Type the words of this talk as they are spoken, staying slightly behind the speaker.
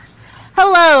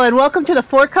Hello, and welcome to the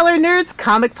Four Color Nerds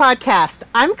Comic Podcast.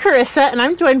 I'm Carissa, and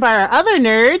I'm joined by our other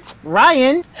nerds,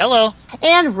 Ryan. Hello.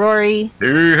 And Rory.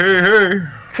 Hey.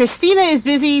 Christina is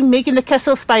busy making the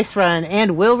Kessel Spice Run,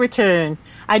 and will return.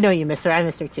 I know you miss her. I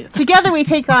miss her too. Together we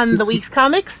take on the week's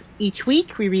comics. Each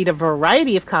week we read a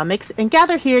variety of comics and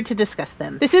gather here to discuss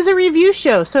them. This is a review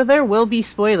show, so there will be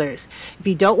spoilers. If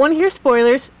you don't want to hear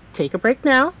spoilers, take a break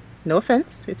now. No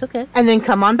offense, it's okay. And then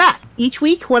come on back. Each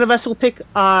week, one of us will pick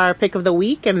our pick of the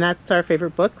week, and that's our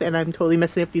favorite book. And I'm totally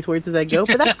messing up these words as I go,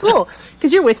 but that's cool,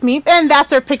 because you're with me. And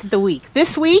that's our pick of the week.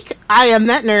 This week, I am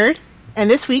that nerd. And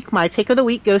this week, my pick of the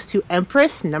week goes to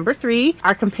Empress, number 3.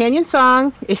 Our companion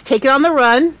song is Take It On The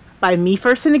Run by Me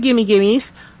First and the Gimme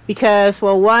Gimmes. Because,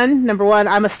 well, number one,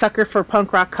 I'm a sucker for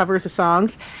punk rock covers of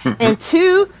songs. And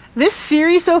 2, this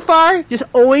series so far just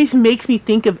always makes me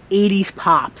think of 80s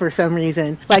pop for some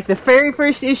reason. Like the very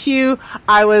first issue,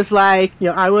 I was like,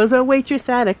 I was a waitress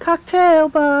at a cocktail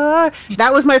bar.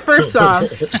 That was my first song.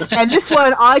 And this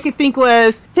one, all I could think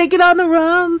was, Take It On The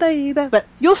Run, baby. But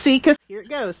you'll see, because here it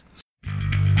goes.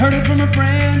 Heard it from a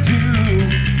friend too.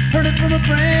 Heard it from a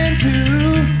friend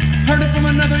too. Heard it from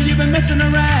another, you've been messing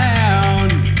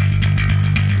around.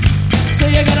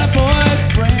 Say you got a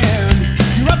boyfriend.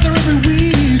 You're up there every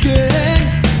weekend.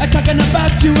 I'm talking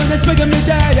about you and it's making me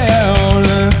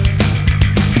down.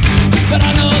 But I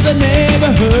know the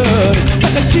neighborhood,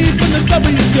 like a sheep and the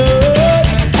story is good.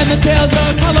 And the tales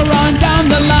will color on down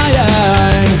the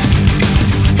line.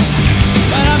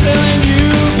 But I'm feeling you,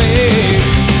 babe.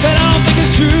 But I don't think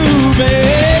it's true,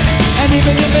 babe. And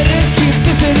even if it is, keep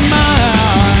this in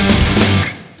mind.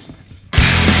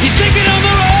 You take it on the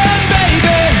run,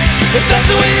 baby. If that's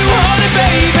the way you want it,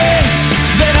 baby,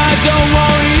 then I don't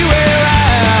want you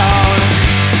around.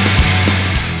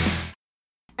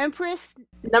 Empress,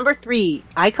 number 3.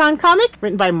 Icon comic,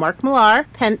 written by Mark Millar.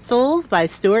 Pencils by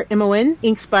Stuart Immonen.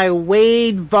 Inks by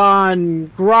Wade Von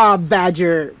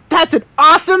Grawbadger. That's an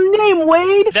awesome name,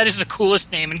 Wade! That is the coolest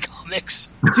name in comics.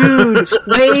 Dude,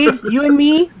 Wade, you and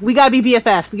me, we gotta be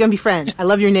BFFs. We gotta be friends. I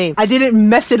love your name. I didn't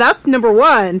mess it up, number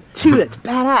 1. 2, that's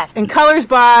badass. And colors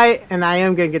by, and I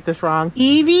am gonna get this wrong,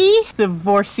 Evie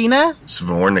Svornica?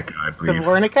 Svornica, I believe.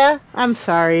 Svornica? I'm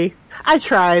sorry. I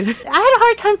tried. I had a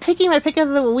hard time picking my pick of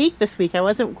the week this week. I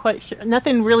wasn't quite sure.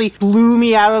 Nothing really blew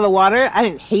me out of the water. I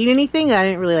didn't hate anything. I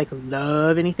didn't really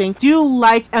love anything. Do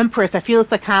like Empress. I feel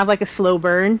it's kind of like a slow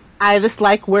burn. I just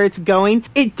like where it's going.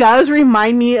 It does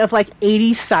remind me of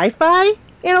 80s sci-fi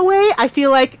in a way. I feel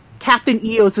like Captain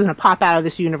EO's is gonna pop out of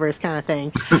this universe kind of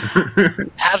thing.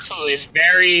 Absolutely. It's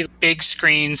very big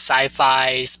screen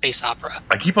sci-fi space opera.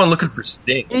 I keep on looking for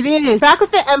Sting. It is. Back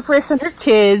with the Empress and her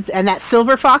kids and that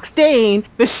Silver Fox Dane,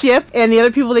 the ship, and the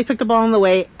other people they picked up along the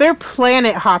way, they're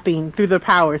planet hopping through their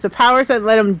powers. The powers that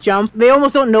let them jump, they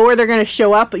almost don't know where they're going to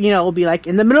show up, but, it'll be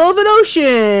in the middle of an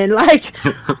ocean,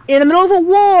 in the middle of a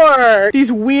war.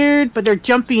 These weird, but they're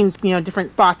jumping,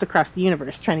 different spots across the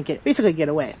universe, trying to basically get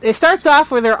away. It starts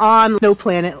off where they're on Snow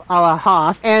Planet, a la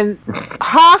Hoth. And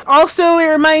Hoth also, it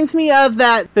reminds me of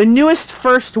the newest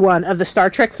first one of the Star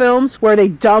Trek films, where they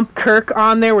dump Kirk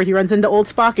on there, where he runs into old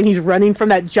Spock, and he's running from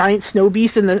that giant snow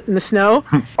beast in the snow.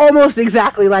 Almost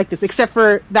exactly like this, except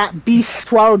for that beast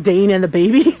swallowed Dane and the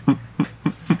baby.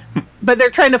 But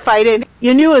they're trying to fight it.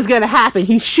 You knew it was going to happen.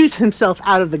 He shoots himself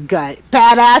out of the gut.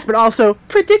 Badass, but also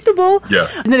predictable. Yeah.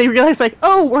 And then they realize,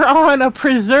 we're on a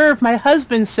preserve my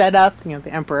husband set up, the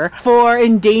Emperor, for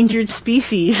endangered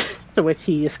species. So which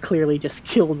he just clearly just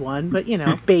killed one, but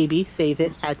baby, saved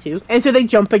it, had to. And so they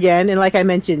jump again, and like I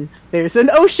mentioned, there's an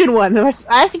ocean one. And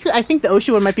I think the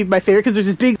ocean one might be my favorite because there's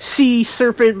this big sea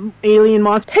serpent alien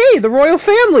monster. Hey, the royal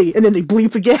family! And then they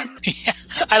bleep again. Yeah,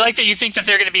 I like that you think that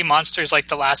they're going to be monsters like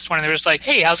the last one, and they're just like,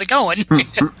 hey, how's it going?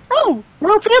 Oh,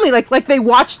 royal family, like they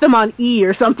watched them on E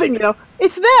or something,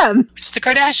 It's them! It's the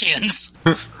Kardashians.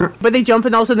 But they jump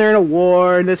and all of a sudden they're in a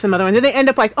war and there's some other one. Then they end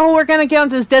up we're gonna get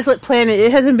onto this desolate planet.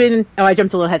 It hasn't been... Oh, I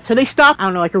jumped a little ahead. So they stop,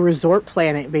 a resort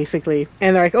planet, basically.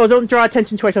 And they're like, don't draw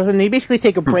attention to ourselves. And they basically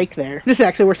take a break there. This is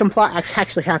actually where some plot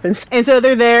actually happens. And so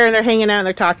they're there and they're hanging out and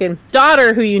they're talking.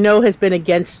 Daughter, who has been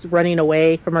against running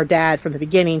away from her dad from the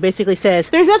beginning, basically says,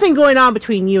 there's nothing going on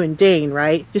between you and Dane,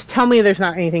 right? Just tell me there's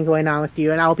not anything going on with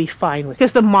you and I'll be fine with it.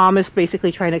 Because the mom is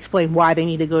basically trying to explain why they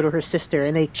need to go to her sister.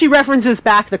 And she references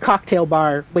back the cocktail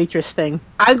bar waitress thing.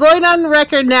 I'm going on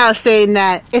record now saying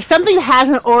that if something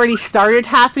hasn't already started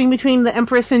happening between the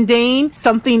Empress and Dane,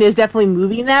 something is definitely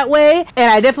moving that way.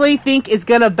 And I definitely think it's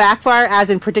going to backfire, as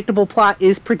in predictable plot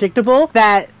is predictable,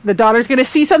 that the daughter's going to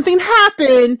see something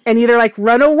happen and either like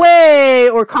run away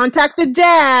or contact the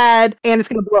dad, and it's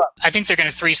going to blow up. I think they're going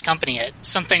to Three's Company it.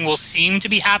 Something will seem to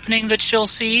be happening that she'll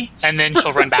see, and then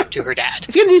she'll run back to her dad.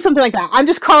 If you're going to do something like that, I'm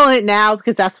just calling it now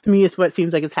because that's, to me, is what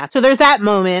seems like it's happening. So there's that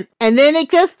moment, and then it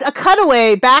just a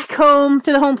cutaway back home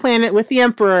to the home planet with the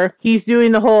Emperor. He's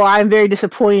doing the whole, I'm very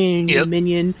disappointed in you,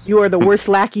 minion. You are the worst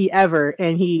lackey ever.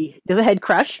 And he does a head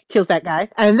crush, kills that guy.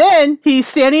 And then he's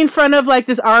standing in front of like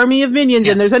this army of minions,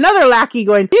 and there's another lackey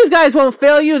going, these guys won't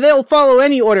fail you. They'll follow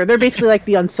any order. They're basically like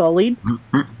the Unsullied.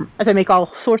 As I make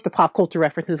all sorts of pop culture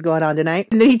references going on tonight.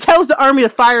 And then he tells the army to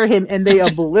fire him, and they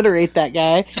obliterate that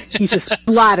guy. He's a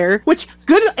splatter, which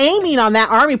good aiming on that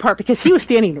army part because he was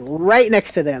standing right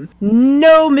next to them.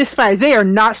 No misfires. They are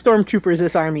not stormtroopers,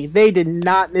 this army. They did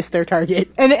not miss their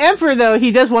target. And the Emperor, though,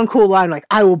 he does one cool line like,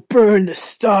 I will burn the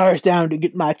stars down to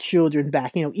get my children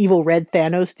back. You know, evil red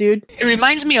Thanos dude. It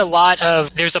reminds me a lot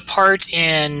of, there's a part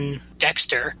in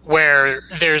Dexter where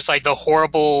there's like the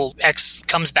horrible ex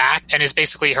comes back and is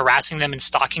basically harassing them and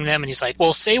stalking them, and he's like,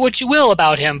 well, say what you will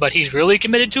about him, but he's really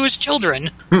committed to his children.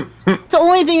 It's the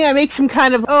only thing that makes him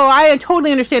kind of, I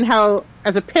totally understand how,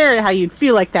 as a parent, how you'd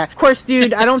feel like that. Of course,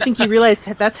 dude, I don't think you realize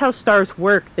that's how stars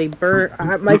work. They burn,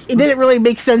 like, it didn't really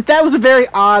make sense. That was a very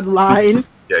odd line.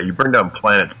 Yeah, you burn down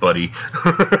planets, buddy.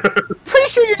 Pretty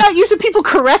sure you're not used to people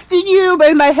correcting you,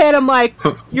 but in my head I'm like,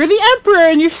 you're the Emperor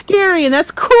and you're scary and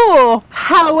that's cool.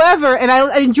 However, and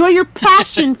I enjoy your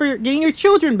passion for getting your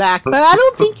children back, but I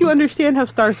don't think you understand how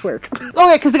stars work. Oh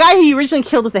yeah, because the guy he originally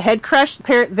killed with the head crush,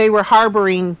 they were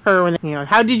harboring her when,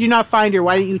 how did you not find her?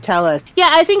 Why didn't you tell us? Yeah,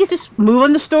 I think it's just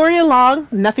moving the story along.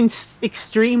 Nothing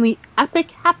extremely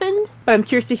epic happened, but I'm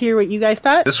curious to hear what you guys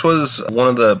thought. This was one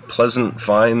of the pleasant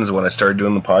finds when I started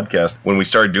doing the podcast. When we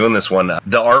started doing this one, the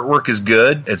artwork is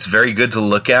good. It's very good to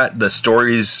look at. The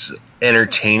story's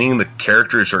entertaining. The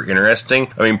characters are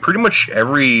interesting. I mean, pretty much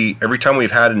every time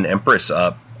we've had an Empress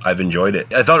up, I've enjoyed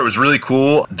it. I thought it was really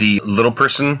cool. The little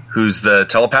person who's the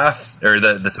telepath, or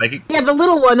the psychic. Yeah, the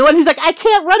little one. The one who's like, I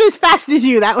can't run as fast as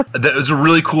you. That was a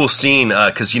really cool scene,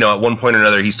 because, at one point or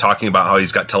another, he's talking about how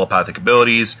he's got telepathic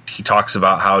abilities. He talks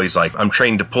about how he's like, I'm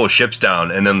trained to pull ships down.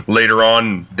 And then later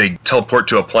on, they teleport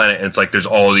to a planet, and it's like, there's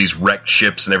all these wrecked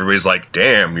ships, and everybody's like,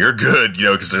 damn, you're good,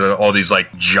 because there are all these,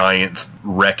 like, giant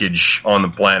wreckage on the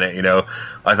planet,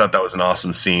 I thought that was an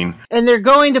awesome scene. And they're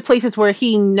going to places where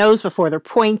he knows before. They're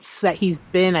points that he's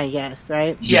been, I guess,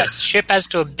 right? Yes, ship has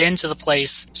to have been to the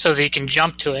place so that he can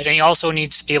jump to it, and he also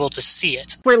needs to be able to see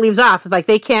it. Where it leaves off, it's like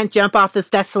they can't jump off this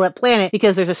desolate planet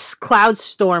because there's a dust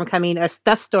storm coming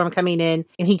in,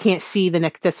 and he can't see the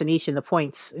next destination, the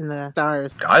points in the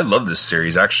stars. I love this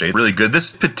series, actually. Really good.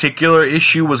 This particular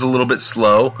issue was a little bit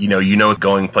slow.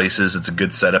 Going places, it's a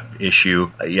good setup issue.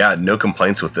 Yeah, no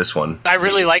complaints with this one. I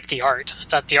really like the art. I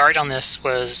thought the art on this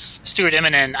was Stuart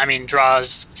Immonen,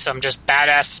 draws some just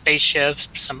badass spaceships,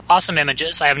 some awesome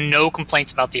images. I have no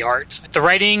complaints about the art. The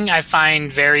writing I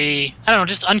find very,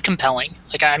 just uncompelling.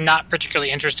 Like, I'm not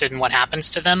particularly interested in what happens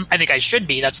to them. I think I should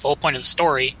be. That's the whole point of the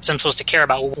story. So I'm supposed to care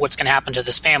about what's going to happen to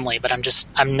this family, but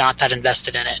I'm not that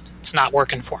invested in it. It's not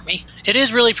working for me. It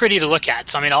is really pretty to look at,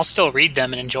 so I'll still read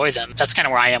them and enjoy them. That's kind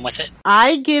of where I am with it.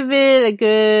 I give it a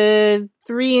good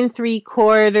 3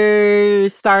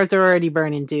 3/4. Stars are already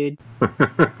burning, dude.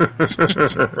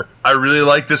 I really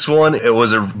like this one.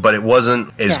 But it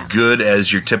wasn't as good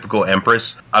as your typical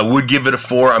Empress. I would give it a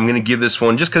 4. I'm going to give this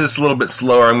one, just because it's a little bit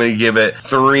slower, I'm going to give it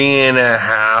 3.5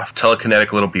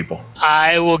 telekinetic little people.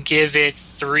 I will give it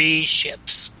 3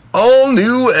 ships. All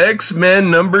New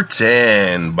X-Men number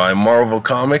 10 by Marvel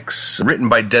Comics, written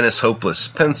by Dennis Hopeless,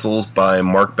 pencils by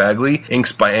Mark Bagley,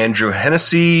 inks by Andrew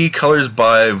Hennessy, colors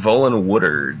by Volan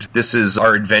Woodard. This is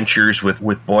our adventures with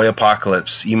Boy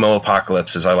Apocalypse, Emo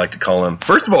Apocalypse, as I like to call him.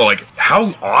 First of all,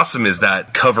 how awesome is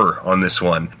that cover on this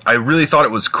one? I really thought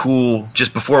it was cool,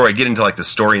 just before I get into the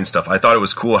story and stuff, I thought it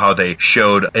was cool how they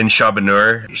showed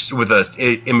Enshabanur with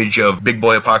an image of Big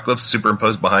Boy Apocalypse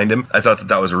superimposed behind him. I thought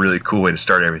that was a really cool way to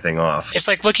start everything off. It's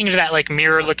like looking into that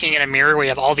mirror, looking in a mirror where you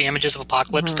have all the images of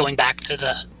Apocalypse going back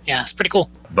to it's pretty cool.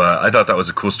 But I thought that was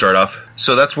a cool start off.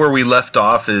 So that's where we left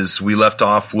off,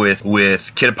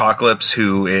 with Kid Apocalypse,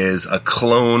 who is a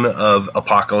clone of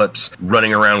Apocalypse,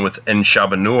 running around with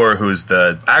Enshabanur, who's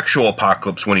the actual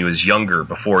Apocalypse when he was younger,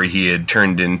 before he had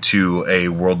turned into a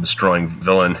world-destroying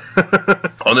villain.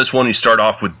 On this one, you start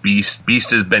off with Beast.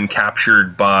 Beast has been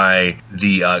captured by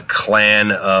the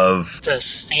clan of...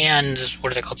 the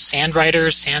what are they called? Sand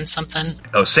Riders? Sand something?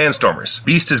 Oh, Sandstormers.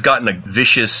 Beast has gotten a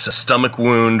vicious stomach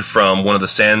wound from one of the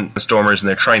Sandstormers, and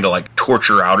they're trying to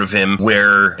torture out of him.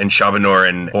 Where Enshabanur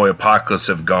and Boy Apocalypse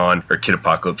have gone, or Kid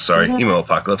Apocalypse, sorry, Emo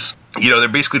Apocalypse. They're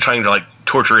basically trying to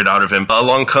torture it out of him.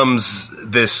 Along comes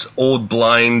this old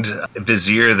blind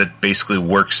vizier that basically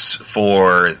works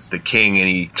for the king, and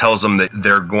he tells them that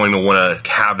they're going to want to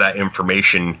have that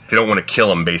information. They don't want to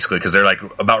kill him, basically, because they're like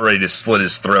about ready to slit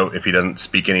his throat if he doesn't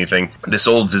speak anything. This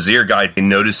old vizier guy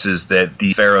notices that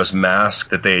the pharaoh's mask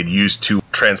that they had used to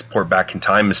transport back in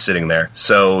time is sitting there.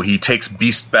 So he takes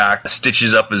Beast back,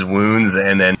 stitches up his wounds,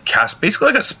 and then casts basically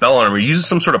like a spell on him. He uses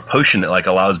some sort of potion that like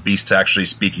allows Beast to actually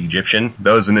speak Egyptian.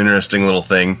 That was an interesting little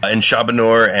thing. And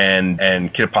Shabanor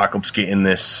and Kid Apocalypse get in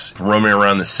this roaming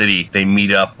around the city. They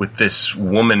meet up with this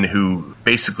woman who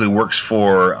basically works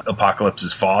for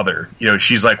Apocalypse's father. You know,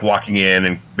 she's like walking in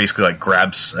and basically like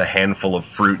grabs a handful of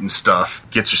fruit and stuff,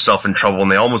 gets herself in trouble,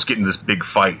 and they almost get in this big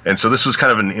fight. And so this was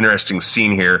kind of an interesting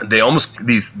scene here. They almost,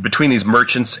 between these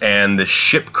merchants and the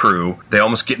ship crew, they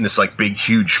almost get in this like big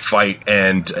huge fight,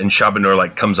 and Shabanor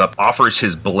like comes up, offers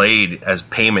his blade as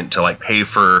payment to like pay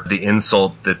for the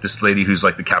insult that this lady who's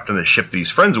like the captain of the ship that he's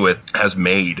friends with has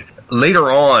made.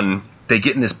 Later on, they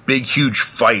get in this big, huge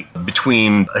fight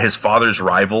between his father's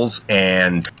rivals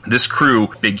and this crew.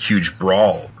 Big, huge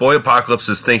brawl. Boy Apocalypse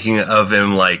is thinking of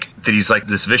him like that he's like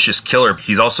this vicious killer.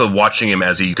 He's also watching him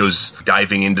as he goes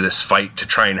diving into this fight to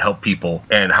try and help people,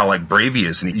 and how like brave he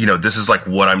is. And you know, this is like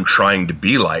what I'm trying to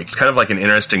be like. It's kind of like an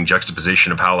interesting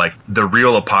juxtaposition of how like the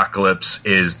real Apocalypse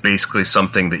is basically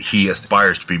something that he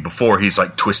aspires to be before he's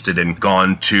like twisted and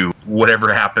gone to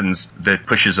whatever happens that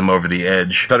pushes him over the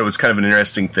edge. I thought it was kind of an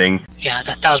interesting thing. Yeah,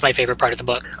 that was my favorite part of the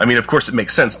book. I mean, of course it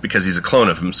makes sense because he's a clone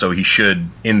of him, so he should,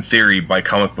 in theory, by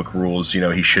comic book rules, you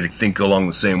know, he should think along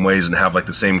the same ways and have like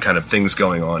the same kind of things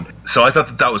going on. So I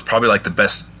thought that was probably like the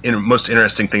best, most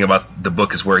interesting thing about the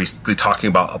book is where he's talking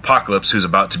about Apocalypse, who's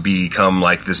about to become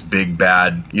like this big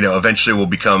bad, you know, eventually will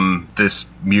become this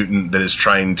mutant that is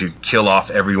trying to kill off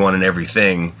everyone and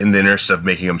everything in the interest of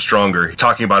making him stronger.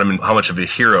 Talking about him and how much of a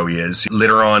hero he is.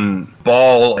 Later on,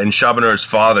 Baal and Shabanor's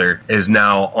father is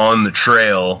now on the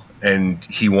trail, and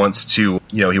he wants to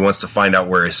find out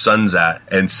where his son's at.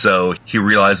 And so he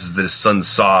realizes that his son's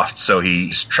soft, so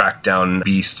he's tracked down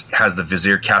Beast, has the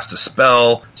Vizier cast a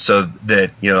spell so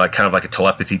that, you know, like kind of like a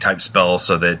telepathy type spell,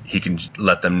 so that he can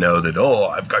let them know that, oh,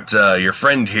 I've got your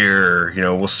friend here, you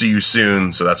know, we'll see you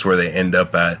soon. So that's where they end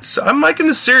up at. So I'm liking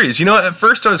the series. You know, at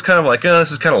first I was kind of like, oh,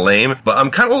 this is kind of lame, but I'm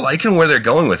kind of liking where they're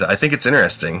going with it. I think it's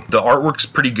interesting. The artwork's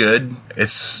pretty good.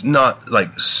 It's not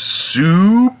like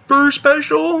super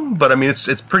special, but I mean,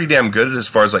 it's pretty damn good as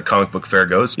far as like comic book fare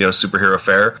goes, you know, superhero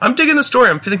fare. I'm digging the story.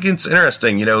 I'm thinking it's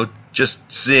interesting, you know, just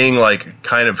seeing like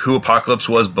kind of who Apocalypse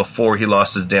was before he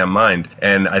lost his damn mind.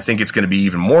 And I think it's going to be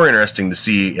even more interesting to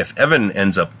see if Evan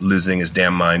ends up losing his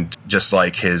damn mind, just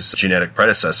like his genetic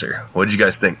predecessor. What did you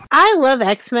guys think? I love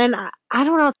X-Men. I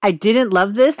don't know. I didn't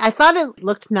love this. I thought it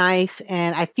looked nice,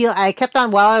 and I kept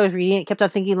on, while I was reading it, kept on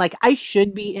thinking, like, I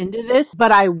should be into this,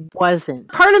 but I wasn't.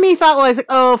 Part of me thought, well, I was like,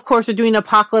 oh, of course, they're doing an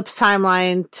Apocalypse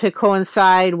timeline to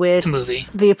coincide with The movie.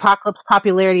 The Apocalypse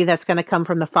popularity that's going to come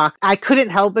from the Fox. I couldn't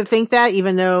help but think that,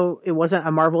 even though it wasn't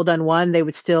a Marvel done one, they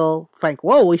would still think,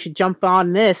 whoa, we should jump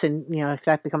on this, and, you know, if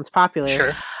that becomes popular.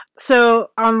 Sure. So,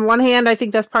 on one hand, I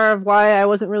think that's part of why I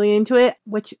wasn't really into it,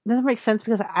 which doesn't make sense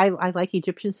because I like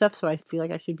Egyptian stuff, so I feel like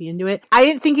I should be into it. I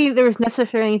didn't think there was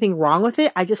necessarily anything wrong with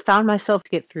it. I just found myself to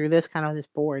get through this kind of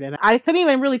just bored, and I couldn't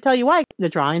even really tell you why. The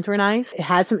drawings were nice. It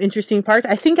had some interesting parts.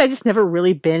 I think I just never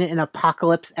really been an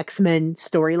Apocalypse X-Men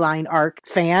storyline arc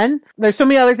fan. There's so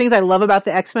many other things I love about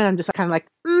the X-Men. I'm just kind of like,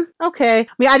 okay. I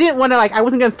mean, I didn't want to, like, I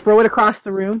wasn't going to throw it across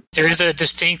the room. There is a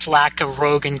distinct lack of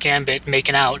Rogue and Gambit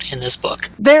making out in this book.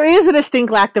 There is a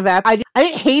distinct lack of that. I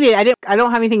didn't hate it. I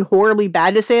don't have anything horribly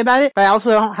bad to say about it, but I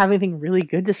also don't have anything really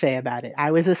good to say about it.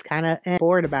 I was just kind of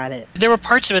bored about it. There were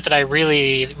parts of it that I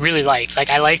really, really liked.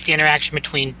 Like, I liked the interaction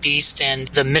between Beast and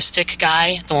the Mystic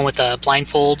guy, the one with the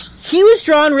blindfold. He was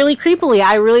drawn really creepily.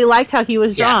 I really liked how he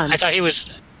was drawn. Yeah, I thought he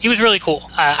was really cool.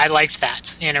 I liked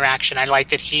that interaction. I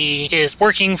liked that he is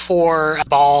working for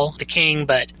Baal, the king,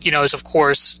 but, you know, is of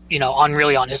course, you know,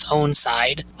 on his own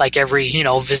side, like every, you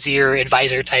know, vizier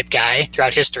advisor type guy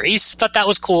throughout history. So I thought that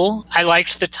was cool. I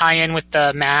liked the tie-in with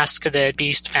the mask that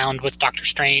Beast found with Doctor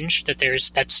Strange,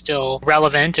 that's still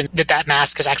relevant, and that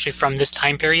mask is actually from this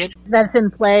time period. That's in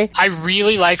play. I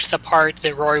really liked the part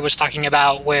that Rory was talking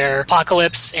about where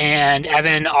Apocalypse and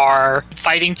Evan are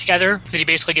fighting together, that he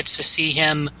basically gets to see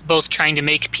him both trying to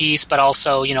make peace, but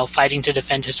also, fighting to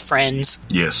defend his friends.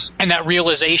 Yes. And that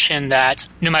realization that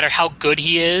no matter how good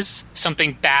he is,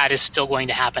 something bad is still going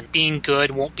to happen. Being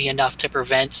good won't be enough to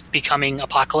prevent becoming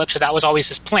Apocalypse. So that was always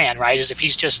his plan, right? Is if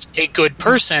he's just a good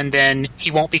person, then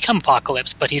he won't become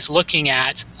Apocalypse. But he's looking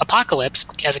at Apocalypse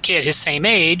as a kid, his same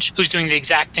age, who's doing the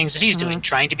exact things that he's doing,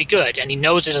 trying to be good. And he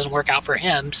knows it doesn't work out for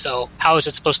him, so how is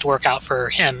it supposed to work out for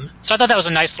him? So I thought that was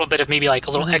a nice little bit of maybe like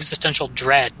a little existential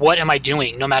dread. What am I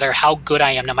doing? No matter how good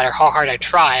I am, no matter how hard I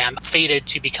try, I'm fated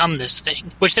to become this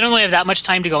thing. Which they don't really have that much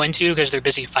time to go into because they're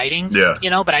busy fighting. Yeah.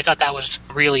 But I thought that was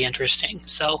really interesting.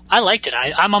 So I liked it.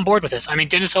 I'm on board with this. I mean,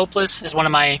 Dennis Hopeless is one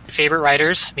of my favorite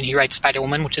writers. I mean, he writes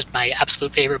Spider-Woman, which is my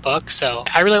absolute favorite book. So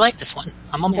I really like this one.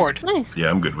 I'm on board. Nice. Yeah,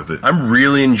 I'm good with it. I'm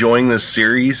really enjoying this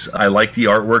series. I like the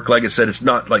artwork. Like I said, it's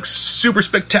not like super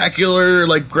spectacular,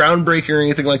 like groundbreaking or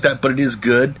anything like that, but it is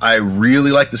good. I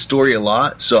really like the story a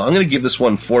lot, so I'm going to give this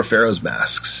one 4 Pharaoh's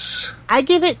masks. I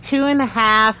give it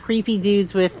 2.5 creepy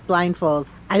dudes with blindfolds.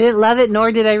 I didn't love it,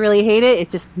 nor did I really hate it.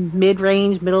 It's just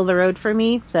mid-range, middle of the road for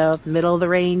me. So, middle of the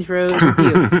range road with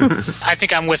you. I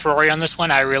think I'm with Rory on this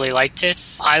one. I really liked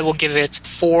it. I will give it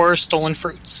 4 stolen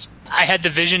fruits. I had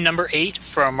Division number 8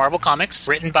 from Marvel Comics,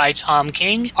 written by Tom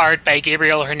King, art by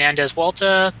Gabriel Hernandez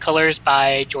Walta, colors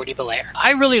by Jordi Belair.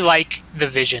 I really like The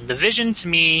Vision. The Vision to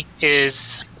me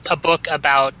is a book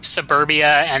about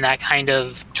suburbia and that kind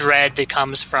of dread that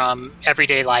comes from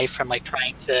everyday life, from like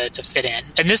trying to fit in.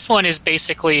 And this one is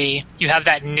basically, you have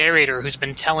that narrator who's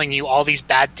been telling you all these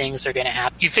bad things that are going to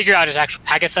happen. You figure out it's actually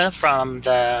Agatha from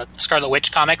the Scarlet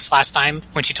Witch comics last time,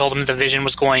 when she told him the Vision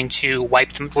was going to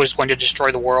was going to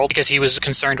destroy the world because he was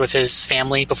concerned with his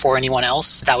family before anyone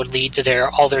else. That would lead to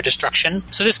all their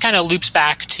destruction. So this kind of loops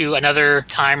back to another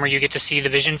time where you get to see the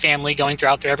Vision family going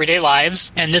throughout their everyday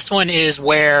lives. And this one is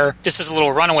where this is a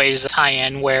little Runaways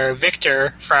tie-in where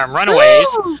Victor from Runaways,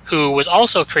 who was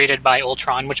also created by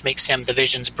Ultron, which makes him the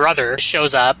Vision's brother,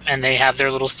 shows up, and they have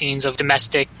their little scenes of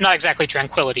domestic, not exactly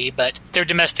tranquility, but their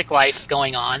domestic life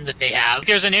going on that they have.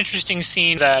 There's an interesting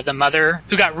scene, the mother,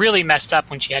 who got really messed up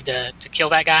when she had to kill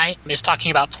that guy, is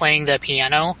talking about playing the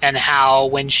piano and how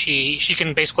when she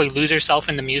can basically lose herself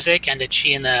in the music and that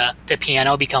she and the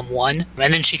piano become one.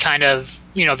 And then she kind of,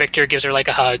 Victor gives her like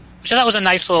a hug. So that was a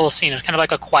nice little scene. It's kind of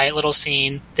like a quiet little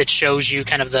scene that shows you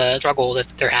kind of the struggle that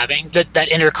they're having, that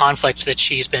inner conflict that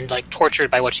she's been like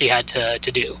tortured by what she had to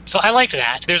do. So I liked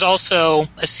that. There's also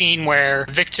a scene where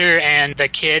Victor and the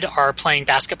kid are playing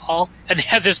basketball, and they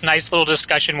have this nice little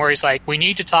discussion where he's like, we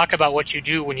need to talk about what you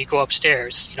do when you go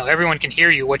upstairs. Everyone can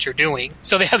hear you, what you're doing.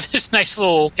 So they have this nice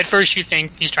little, at first you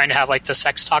think he's trying to have like the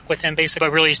sex talk with him basically,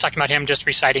 but really he's talking about him just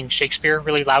reciting Shakespeare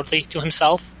really loudly to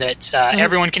himself, that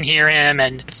everyone can hear him,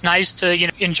 and it's nice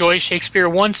to enjoy Shakespeare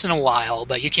once in a while,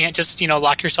 but you can't just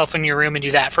lock yourself in your room and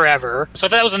do that forever. So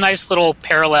that was a nice little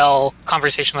parallel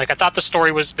conversation. Like I thought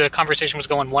the conversation was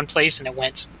going one place and it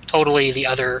went totally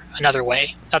another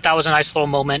way. I thought that was a nice little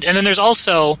moment. And then there's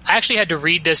also, I actually had to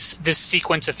read this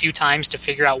sequence a few times to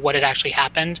figure out what had actually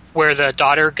happened, where the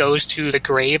daughter goes to the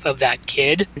grave of that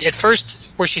kid. At first,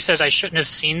 where she says, I shouldn't have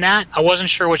seen that, I wasn't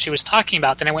sure what she was talking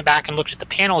about. Then I went back and looked at the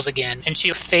panels again, and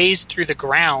she phased through the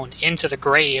ground into the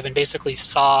grave and basically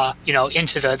saw,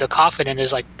 into the coffin and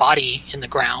his like body in the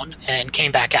ground and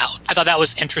came back out. I thought that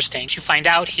was interesting. What you find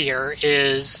out here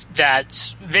is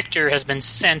that Victor has been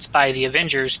sent by the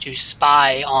Avengers to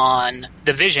spy on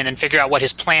the Vision and figure out what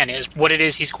his plan is, what it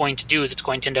is he's going to do that's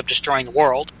going to end up destroying the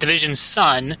world. The Vision's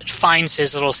son finds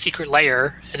his little secret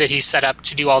lair that he's set up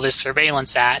to do all this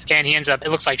surveillance at, and he ends up, it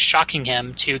looks like, shocking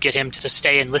him to get him to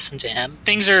stay and listen to him.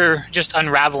 Things are just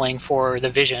unraveling for the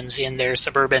Visions in their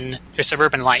suburban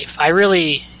life. I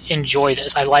really enjoy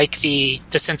this. I like the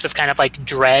sense of kind of like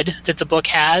dread that the book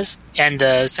has, and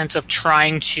the sense of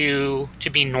trying to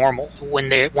be normal when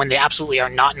they absolutely are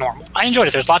not normal. I enjoyed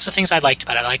it. There's lots of things I liked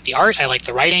about it. I like the art. I like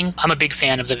the writing. I'm a big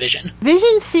fan of the Vision.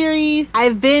 Vision series,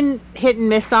 I've been hit and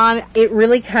miss on. It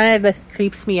really kind of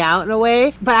creeps me out in a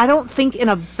way, but I don't think in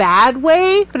a bad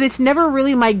way, but it's never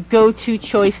really my go-to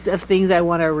choice of things I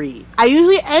want to read. I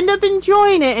usually end up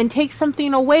enjoying it and take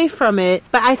something away from it,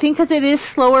 but I think because it is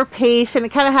slower paced and it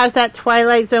kind of has that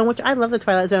Twilight Zone, which I love the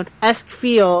Twilight Zone-esque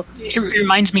feel. It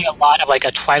reminds me a lot of like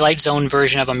a Twilight Zone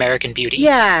version of American Beauty.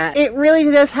 Yeah, it really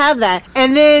does have that.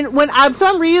 And then when I'm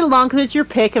reading along because it's your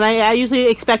pick, and I usually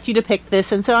expect you to pick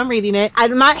this, and so I'm reading it.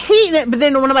 I'm not hating it, but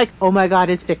then when I'm like, oh my god,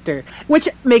 it's Victor. Which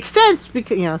makes sense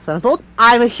because, Son of Old.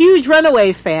 I'm a huge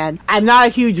Runaways fan. I'm not a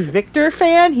huge Victor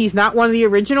fan. He's not one of the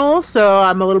originals, so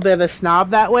I'm a little bit of a snob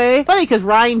that way. Funny, because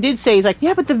Ryan did say, he's like,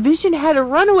 yeah, but the Vision had a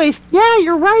Runaways. Yeah,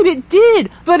 you're right, it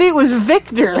did. But it was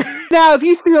Victor. Now, if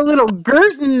you threw a little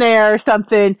Gert in there or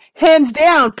something, hands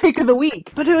down, pick of the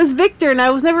week. But it was Victor, and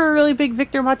I was never a really big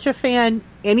Victor Matcha fan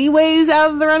anyways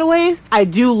out of the Runaways. I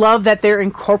do love that they're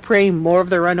incorporating more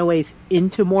of the Runaways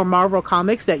into more Marvel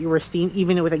comics that you were seeing,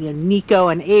 even with Nico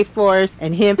and A-Force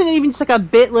and him. And even just like a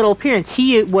bit little appearance.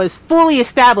 He was fully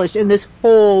established in this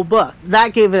whole book.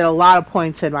 That gave it a lot of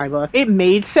points in my book. It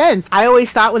made sense. I always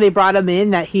thought when they brought him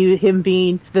in that him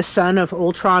being the son of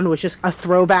Ultron was just a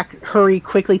throwback, hurry,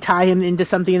 quickly tie him into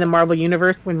something in the Marvel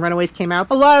Universe when Runaways came out.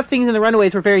 A lot of things in the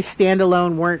Runaways were very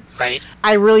standalone, weren't. Right.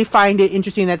 I really find it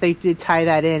interesting that they did tie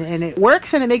that in, and it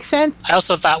works and it makes sense. I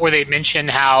also thought where they mentioned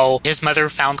how his mother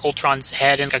found Ultron's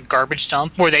head in a garbage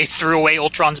dump where they threw away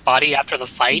Ultron's body after the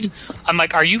fight. I'm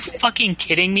like, are you fucking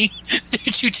kidding me?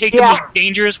 Did you take the most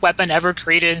dangerous weapon ever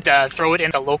created, throw it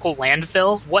in a local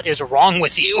landfill? What is wrong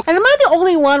with you? And am I the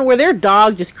only one where their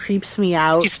dog just creeps me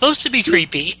out? He's supposed to be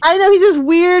creepy. I know, he's this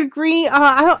weird green,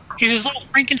 he's his little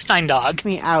Frankenstein dog.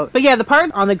 Me out. But yeah, the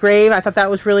part on the grave, I thought that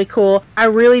was really cool. I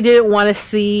really didn't want to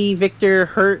see Victor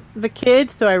hurt the kid,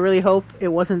 so I really hope it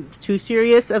wasn't too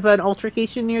serious of an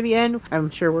altercation near the end. I'm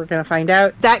sure we're going to find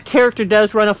out. That character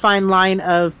does run a fine line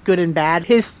of good and bad.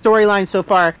 His storyline so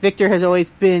far, Victor has always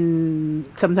been,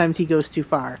 sometimes he goes too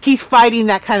far. He's fighting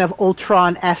that kind of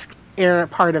Ultron-esque era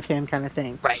part of him kind of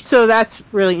thing. Right. So that's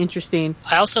really interesting.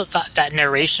 I also thought that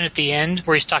narration at the end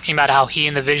where he's talking about how he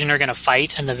and the Vision are going to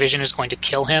fight and the Vision is going to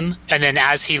kill him, and then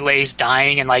as he lays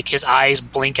dying and like his eyes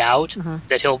blink out,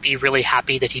 that he'll be really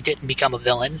happy that he didn't become a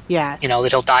villain. Yeah. You know,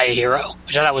 that he'll die a hero,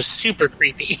 which I thought was super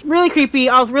creepy. Really creepy.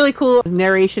 Also really cool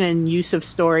narration and use of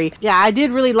story. Yeah, I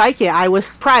did really like it. I was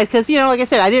surprised because, you know, like I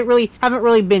said, I haven't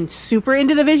really been super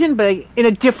into the Vision, but in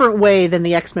a different way than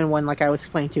the X-Men one, like I was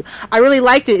explaining to. I really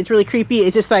liked it. It's really creepy.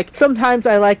 It's just like, sometimes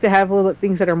I like to have little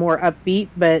things that are more upbeat,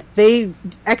 but they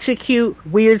execute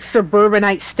weird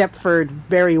suburbanite Stepford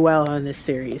very well on this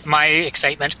series. My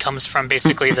excitement comes from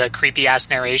basically the creepy ass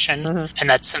narration and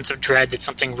that sense of dread that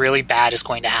something really bad is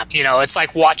going to happen. You know, it's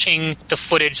like watching the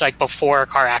footage like before a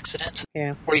car accident.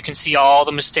 Yeah. Where you can see all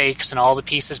the mistakes and all the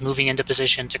pieces moving into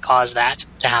position to cause that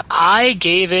to happen. I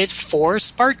gave it 4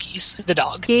 Sparkies, the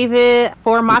dog. Gave it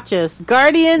 4 matchas.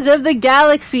 Guardians of the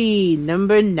Galaxy,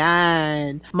 number 9.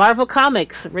 Marvel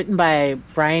Comics, written by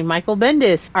Brian Michael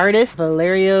Bendis. Artist,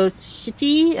 Valerio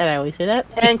Schiti, and I always say that.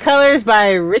 And colors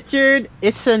by Richard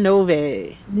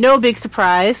Isanove. No big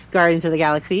surprise, Guardians of the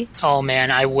Galaxy. Oh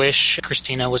man, I wish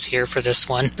Christina was here for this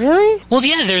one. Really? Well,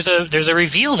 yeah, there's a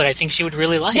reveal that I think she would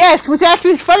really like. Yes, which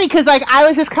actually is funny, because like I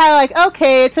was just kind of like,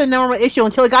 okay, it's a normal issue,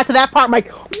 until it got to that part, I'm like,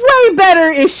 way better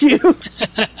issue!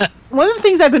 One of the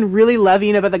things I've been really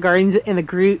loving about the Guardians and the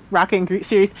Groot, Rocket and Groot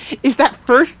series is that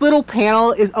first little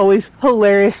panel is always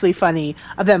hilariously funny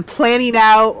of them planning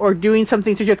out or doing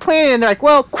something. So you're planning and they're like,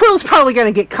 well, Quill's probably going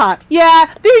to get caught.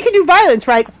 Yeah, then we can do violence,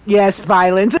 right? Yes,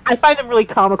 violence. I find it really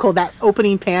comical, that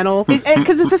opening panel.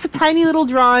 Because it's just a tiny little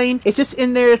drawing. It's just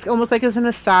in there. It's almost like it's an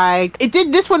aside.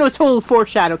 This one was totally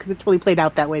foreshadowed because it totally played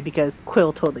out that way because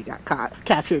Quill totally got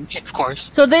captured. Of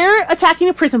course. So they're attacking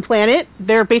a prison planet.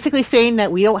 They're basically saying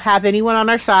that we don't have anyone on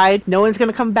our side. No one's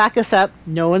going to come back us up.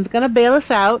 No one's going to bail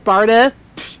us out. Barda,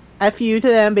 F you to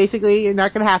them, basically. It's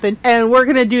not going to happen. And we're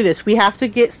going to do this. We have to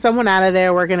get someone out of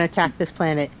there. We're going to attack this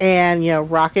planet. And, you know,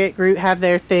 Rocket, Groot have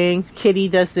their thing. Kitty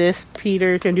does this.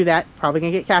 Peter can do that. Probably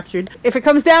going to get captured. If it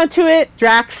comes down to it,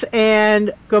 Drax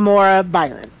and Gamora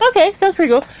violent. Okay, sounds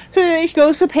pretty cool. So it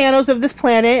goes to panels of this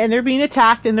planet, and they're being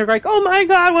attacked, and they're like, oh my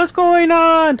god, what's going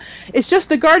on? It's just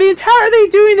the Guardians. How are they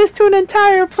doing this to an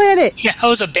entire planet? Yeah, how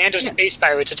is a band of space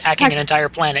pirates attacking an entire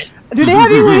planet? Do they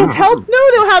have anyone's help? No,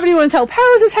 they don't have anyone's help.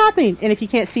 How is this happening? And if you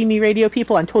can't see me, radio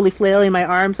people, I'm totally flailing my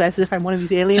arms as if I'm one of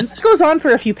these aliens. It goes on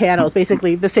for a few panels,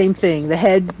 basically the same thing. The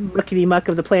head muckety-muck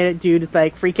of the planet dude is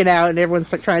like freaking out, and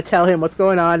everyone's like trying to tell him what's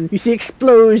going on. You see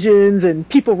explosions and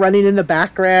people running in the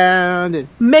background and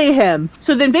mayhem.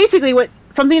 So then basically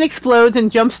something explodes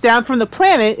and jumps down from the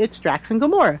planet, it's Drax and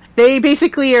Gamora. They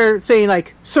basically are saying,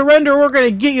 like, surrender, we're going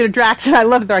to get you to Drax. And I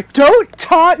love it. They're like, don't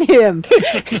taunt him.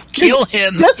 Kill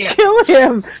him. Just kill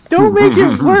him. Don't make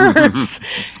it worse.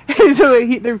 So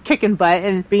they're kicking butt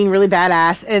and being really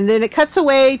badass. And then it cuts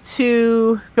away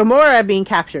to Gamora being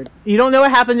captured. You don't know what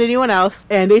happened to anyone else.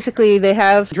 And basically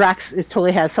Drax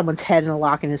totally has someone's head in a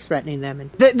lock and is threatening them.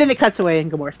 And then it cuts away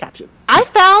and Gamora's captured. I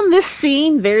found this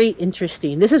scene very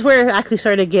interesting. This is where it actually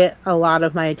started to get a lot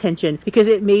of my attention because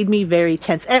it made me very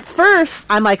tense. At first,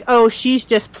 I'm like, oh, she's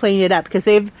just playing it up because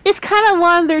it's kind of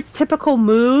one of their typical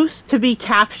moves to be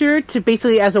captured to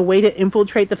basically as a way to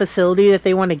infiltrate the facility that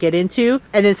they want to get into,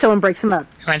 and then someone breaks them up.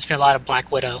 Reminds me a lot of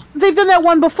Black Widow. They've done that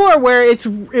one before where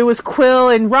it was Quill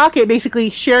and Rocket basically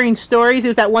sharing stories. It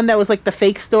was that one that was like the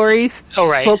fake stories. Oh,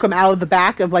 right. Broke them out of the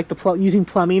back of like using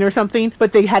plumbing or something,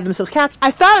 but they had themselves captured.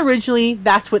 I thought originally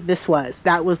that's what this was.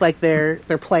 That was like their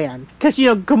plan. Because,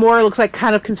 Gamora looks like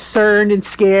kind of concerned and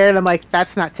scared. I'm like,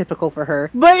 that's not typical for her.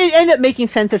 But it ended up making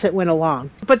sense as it went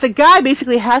along. But the guy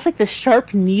basically has like this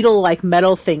sharp needle like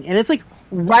metal thing, and it's like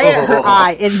right at her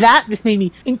eye, and that just made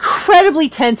me incredibly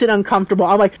tense and uncomfortable.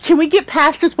 I'm like, can we get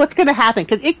past this? What's going to happen?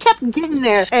 Because it kept getting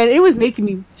there, and it was making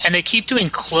me... And they keep doing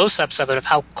close-ups of it, of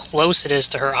how close it is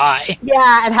to her eye.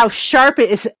 Yeah, and how sharp it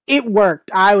is. It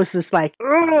worked. I was just like,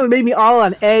 it made me all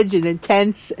on edge and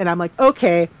intense, and I'm like,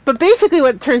 okay. But basically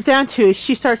what it turns down to is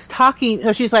she starts talking,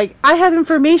 so she's like, I have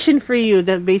information for you,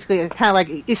 that basically kind of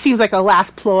like, it seems like a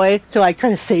last ploy to like try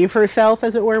to save herself,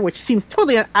 as it were, which seems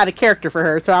totally out of character for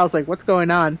her, so I was like, what's going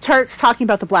on? Starts talking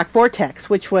about the Black Vortex,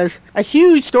 which was a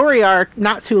huge story arc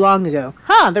not too long ago.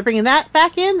 They're bringing that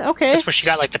back in? Okay. That's where she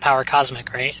got like the power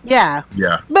cosmic, right? Yeah.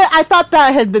 Yeah. But I thought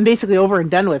that had been basically over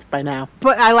and done with by now.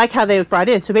 But I like how they was brought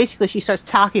in. So basically she starts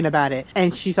talking about it,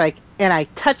 and she's like, and I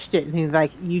touched it. And he's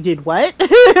like, you did what?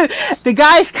 The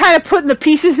guy's kind of putting the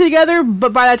pieces together,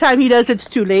 but by the time he does, it's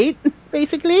too late,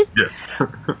 basically. Yeah.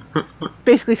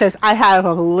 Basically says, I have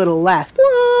a little left.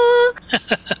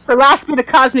 Her last bit of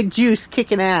cosmic juice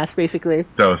kicking ass, basically.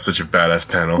 That was such a badass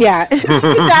panel. Yeah, it's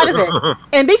out of it.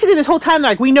 And basically this whole time,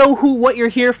 like, we know what you're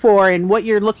here for and what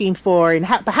you're looking for, and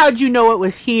how'd you know it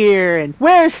was here, and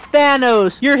where's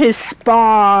Thanos? You're his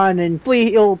spawn, and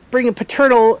he'll bring a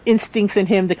paternal instincts in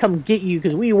him to come get you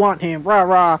because we want him, rah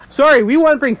rah. Sorry, we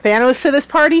want to bring Thanos to this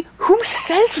party? Who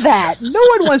says that? No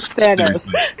one wants Thanos.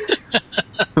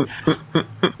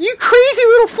 You crazy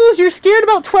little fools, you're scared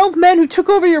about 12 men who took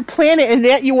over your planet and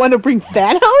yet you want to bring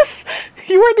Thanos?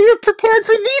 You weren't even prepared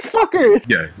for these fuckers.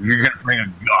 Yeah, you're gonna bring a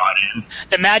god in.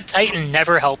 The Mad Titan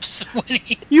never helps.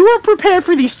 You weren't prepared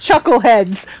for these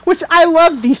chuckleheads, which I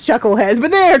love these chuckleheads, but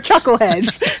they are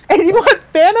chuckleheads. And you want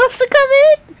Thanos to come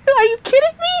in? Are you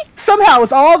kidding me? Somehow,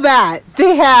 with all that,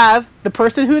 they have the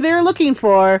person who they're looking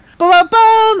for.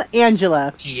 Boom,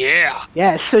 Angela. Yeah.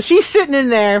 Yes, so she's sitting in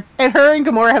there, and her and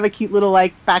Gamora have a cute little,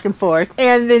 like, back and forth.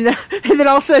 And then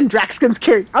all of a sudden, Drax comes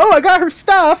carrying, I got her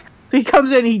stuff. So he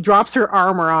comes in and he drops her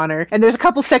armor on her. And there's a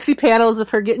couple sexy panels of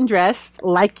her getting dressed,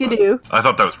 like you do. I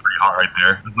thought that was pretty hot right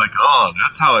there. It was like, oh,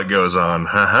 that's how it goes on.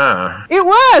 Haha. It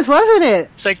was, wasn't it?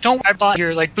 It's like, don't worry about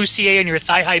your like bustier and your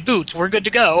thigh-high boots. We're good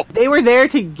to go. They were there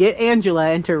to get Angela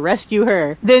and to rescue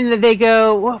her. Then they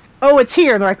go, well, oh, it's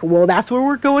here. And they're like, well, that's where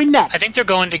we're going next. I think they're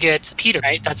going to get Peter,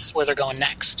 right? That's where they're going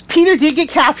next. Peter did get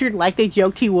captured like they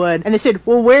joked he would. And they said,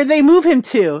 well, where'd they move him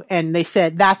to? And they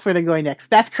said, that's where they're going next.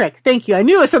 That's correct. Thank you. I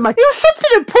knew it. So I'm like, it was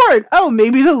something important. Oh,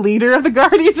 maybe the leader of the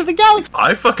Guardians of the Galaxy.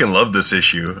 I fucking love this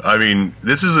issue. I mean,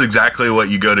 this is exactly what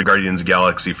you go to Guardians of the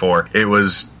Galaxy for. It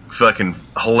was fucking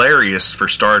hilarious for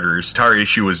starters. The entire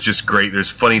issue was just great. There's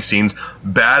funny scenes.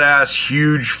 Badass,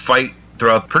 huge fight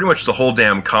throughout pretty much the whole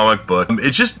damn comic book.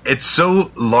 It's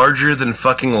so larger than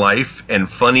fucking life and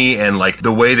funny, and like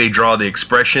the way they draw the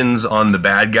expressions on the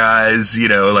bad guys,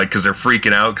 like because they're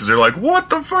freaking out because they're like,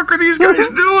 what the fuck are these guys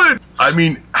doing? I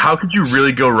mean, how could you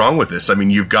really go wrong with this? I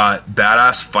mean, you've got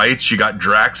badass fights, you got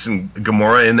Drax and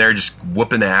Gamora in there just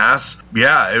whooping ass.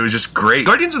 Yeah, it was just great.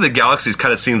 Guardians of the Galaxy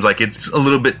kind of seems like it's a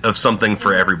little bit of something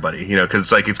for everybody, because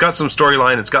it's like it's got some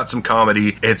storyline, it's got some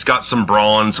comedy, it's got some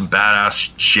brawn, some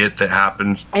badass shit that happens.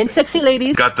 And sexy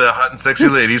ladies. Got the hot and sexy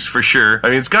ladies for sure. I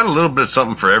mean, it's got a little bit of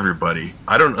something for everybody.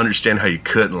 I don't understand how you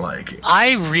couldn't like it.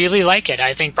 I really like it.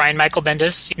 I think Brian Michael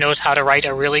Bendis knows how to write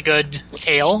a really good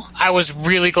tale. I was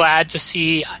really glad to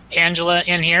see Angela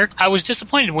in here. I was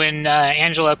disappointed when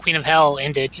Angela, Queen of Hell,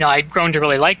 ended. I'd grown to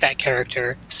really like that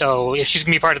character. So if she's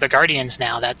going to be part of the Guardians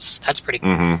now, that's pretty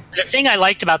cool. Mm-hmm. The thing I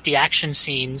liked about the action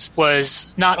scenes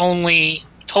was not only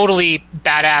totally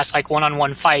badass like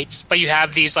one-on-one fights, but you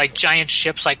have these like giant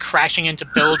ships like crashing into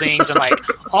buildings and like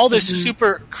all this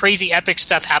super crazy epic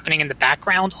stuff happening in the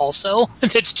background also.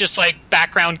 It's just like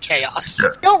background chaos. We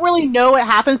don't really know what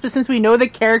happens, but since we know the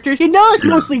characters, it's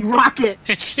mostly Rocket.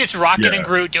 It's Rocket and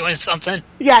Groot doing something.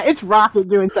 Yeah, it's Rocket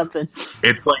doing something.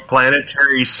 It's like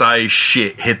planetary size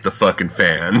shit hit the fucking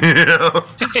fan.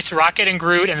 It's Rocket and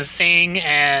Groot and the Thing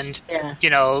and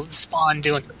Spawn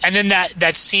doing. And then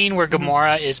that scene where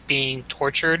Gamora is being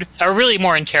tortured, or really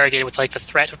more interrogated with like the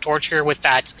threat of torture with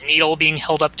that needle being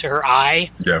held up to her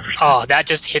eye. Yeah, for sure. Oh, that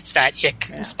just hits that ick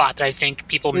spot that I think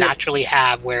people naturally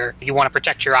have where you want to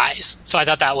protect your eyes. So I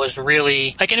thought that was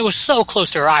really, like, and it was so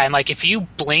close to her eye. I'm like, if you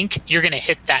blink, you're going to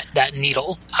hit that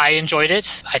needle. I enjoyed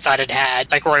it. I thought it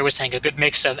had, like Roy was saying, a good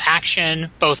mix of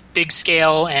action, both big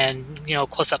scale and,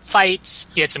 close-up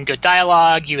fights. You had some good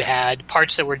dialogue. You had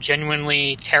parts that were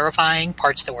genuinely terrifying,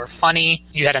 parts that were funny.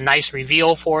 You had a nice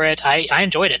reveal for it. I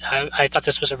enjoyed it. I thought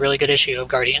this was a really good issue of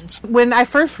Guardians. When I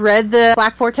first read the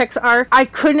Black Vortex arc, I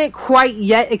couldn't quite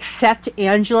yet accept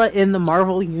Angela in the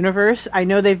Marvel Universe. I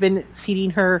know they've been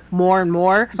seeding her more and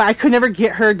more, but I could never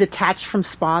get her detached from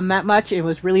Spawn that much. It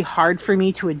was really hard for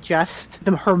me to adjust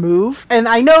her move. And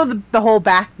I know the whole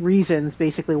back reasons,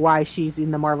 basically, why she's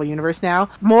in the Marvel Universe now.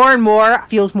 More and more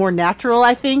feels more natural,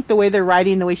 I think, the way they're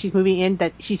writing, the way she's moving in,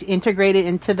 that she's integrated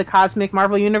into the cosmic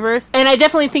Marvel Universe. And I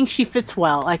definitely think she fits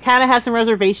well. I kind of had some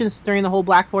reservations during the whole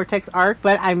Black Vortex arc,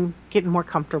 but I'm getting more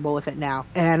comfortable with it now.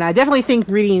 And I definitely think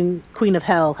reading Queen of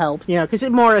Hell helped, because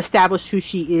it more established who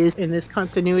she is in this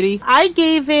continuity. I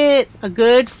gave it a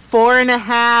good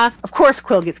 4.5. Of course,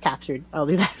 Quill gets captured. I'll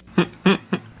do that.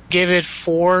 Give it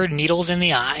 4 needles in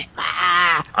the eye.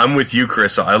 I'm with you,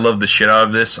 Chris. I love the shit out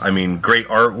of this. I mean, great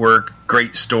artwork,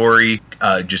 great story,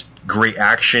 just great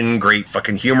action, great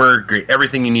fucking humor, great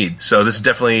everything you need. So this is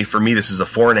definitely, for me, this is a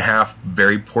 4.5.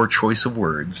 Very poor choice of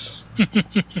words. They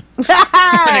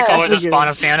call it the Spawn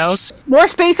of Thanos. More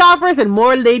space operas and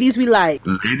more ladies we like.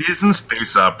 Ladies and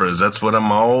space operas, that's what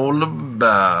I'm all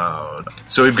about.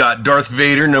 So we've got Darth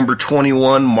Vader, number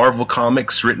 21, Marvel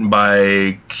Comics, written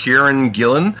by Kieran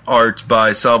Gillen, art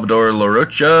by Salvador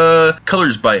LaRocha,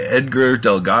 colors by Edgar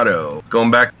Delgado. Going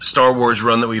back to the Star Wars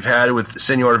run that we've had with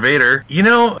Senor Vader,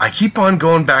 I keep on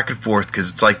going back and forth, because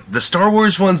it's like, the Star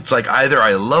Wars ones, it's like either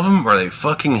I love them or I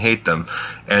fucking hate them.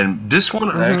 And this one,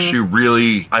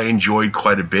 I enjoyed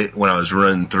quite a bit when I was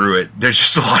running through it. There's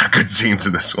just a lot of good scenes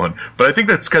in this one. But I think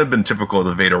that's kind of been typical of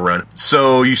the Vader run.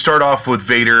 So you start off with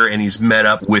Vader, and he's met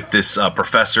up with this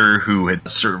professor who had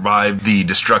survived the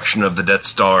destruction of the Death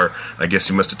Star. I guess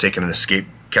he must have taken an escape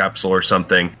capsule or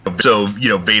something. So,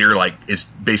 Vader, is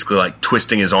basically,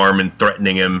 twisting his arm and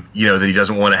threatening him, that he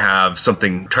doesn't want to have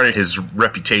something tarnish his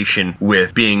reputation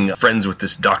with being friends with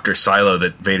this Dr. Silo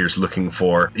that Vader's looking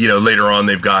for. Later on,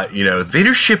 they've got,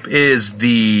 Vader's ship is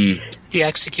the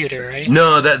Executor, right?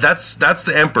 No, that's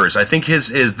the Empress. I think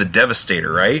his is the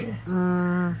Devastator, right?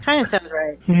 Kind of sounds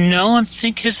right. No, I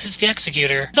think his is the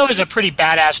Executor. That was a pretty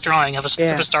badass drawing of a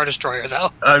Star Destroyer,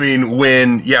 though. I mean,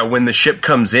 when the ship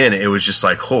comes in, it was just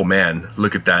like, oh man,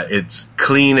 look at that. It's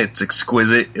clean, it's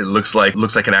exquisite. It looks like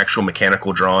an actual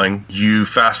mechanical drawing. You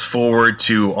fast forward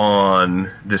to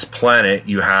on this planet,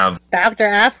 you have Dr.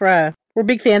 Aphra. We're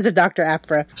big fans of Dr.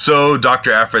 Aphra. So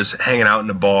Dr. Aphra's hanging out in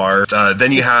a bar.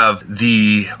 Then you have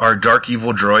our dark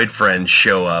evil droid friends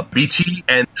show up, BT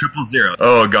and 000.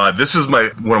 Oh god, this is one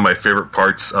of my favorite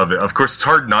parts of it. Of course, it's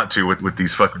hard not to with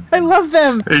these fucking. I love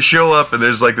them. They show up and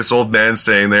there's this old man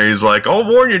staying there. He's like, "I'll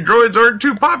warn you, droids aren't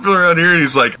too popular around here." And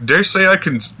he's like, "Dare say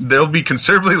they'll be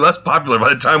considerably less popular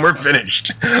by the time we're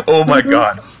finished." Oh my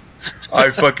god. I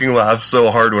fucking laughed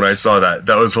so hard when I saw that.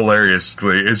 That was hilarious.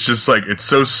 It's just it's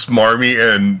so smarmy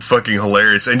and fucking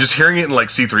hilarious. And just hearing it in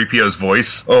C-3PO's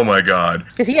voice, oh my god.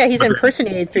 Because he's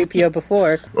impersonated 3PO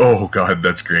before. Oh god,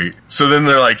 that's great. So then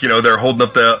they're they're holding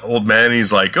up the old man, and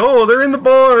he's like, "Oh, they're in the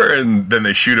bar," and then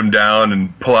they shoot him down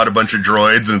and pull out a bunch of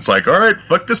droids, and it's like, all right,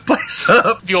 fuck this place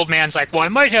up. The old man's like, "Well, I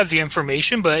might have the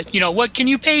information, but what can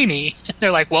you pay me?" And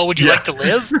they're like, "Well, would you like to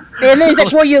live?" And then he's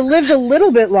like, "Well, you lived a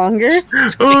little bit longer."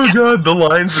 Oh god, the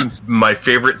lines. And my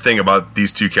favorite thing about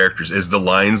these two characters is the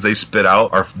lines they spit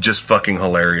out are just fucking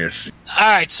hilarious.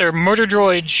 Alright, sir, murder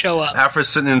droids show up. Aphra's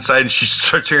sitting inside and she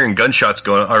starts hearing gunshots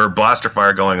or blaster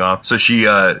fire going off. So she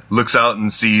looks out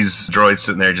and sees droids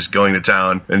sitting there just going to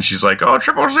town. And she's like, "Oh,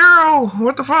 000,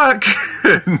 what the fuck?"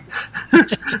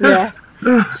 Yeah.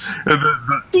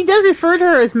 He does refer to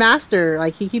her as master,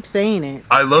 he keeps saying it.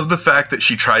 I love the fact that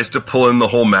she tries to pull in the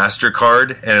whole master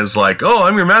card and is like, "Oh,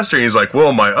 I'm your master," and he's like,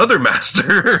 "Well, my other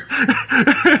master."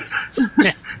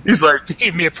 He's like,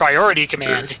 "Give me a priority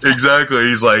command." Exactly.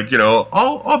 He's like,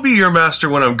 I'll be your master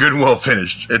when I'm good and well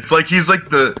finished. It's like he's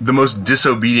the most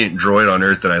disobedient droid on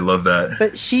Earth, and I love that.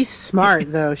 But she's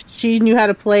smart, though. She knew how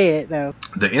to play it, though.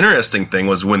 The interesting thing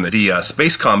was when the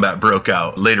space combat broke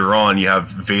out. Later on, you have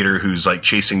Vader who's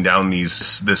chasing down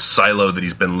this silo that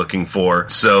he's been looking for.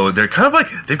 So they're kind of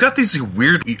they've got these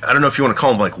weird, I don't know if you want to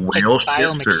call them whale ships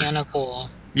biomechanical.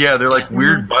 Yeah, they're like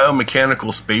weird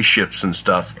biomechanical spaceships and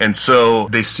stuff. And so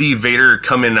they see Vader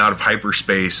come in out of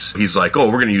hyperspace. He's like, oh,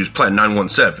 we're going to use Planet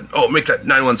 917. Oh, make that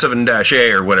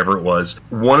 917-A or whatever it was.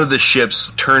 One of the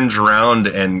ships turns around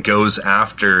and goes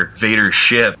after Vader's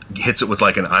ship, hits it with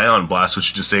like an ion blast,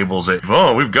 which disables it.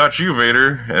 Oh, we've got you,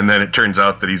 Vader. And then it turns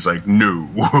out that he's like, no.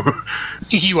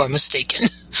 You are mistaken.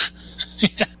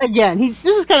 Again, this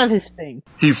is kind of his thing.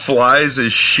 He flies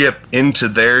his ship into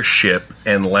their ship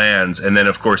and lands, and then,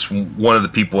 of course, one of the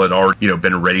people had already,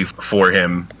 been ready for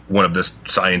him, one of the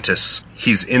scientists.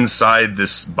 He's inside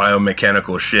this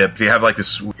biomechanical ship. You have, like,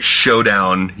 this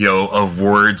showdown, of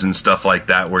words and stuff like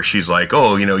that, where she's like,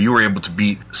 oh, you were able to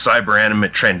beat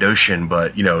cyber-animate Trandoshan,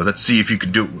 but, let's see if you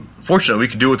could do it. Fortunately, we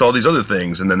could do it with all these other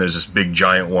things. And then there's this big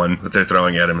giant one that they're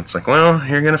throwing at him. It's like, well,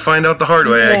 you're going to find out the hard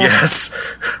way, I guess.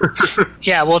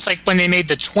 Yeah, well, it's like when they made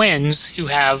the twins who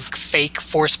have fake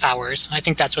force powers. I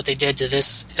think that's what they did to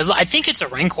this. I think it's a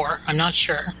Rancor. I'm not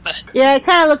sure. But yeah, it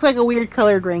kind of looked like a weird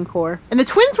colored Rancor. And the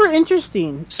twins were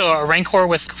interesting. So a Rancor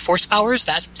with force powers,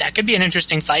 that could be an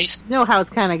interesting fight. You know how it's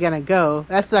kind of going to go.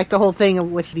 That's like the whole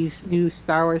thing with these new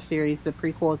Star Wars series, the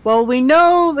prequels. Well, we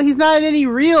know he's not in any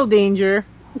real danger.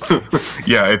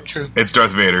 Yeah, it's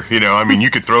Darth Vader.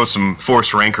 You could throw some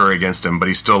Force Rancor against him, but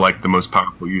he's still like the most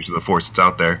powerful user of the Force that's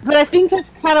out there. But I think that's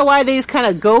kind of why they just kind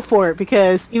of go for it,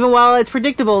 because even while it's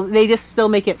predictable, they just still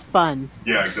make it fun.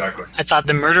 Yeah, exactly. I thought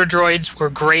the murder droids were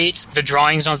great. The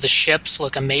drawings of the ships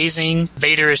look amazing.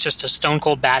 Vader is just a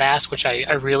stone-cold badass, which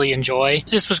I really enjoy.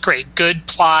 This was great. Good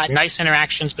plot, nice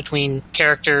interactions between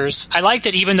characters. I like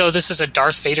that even though this is a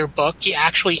Darth Vader book, he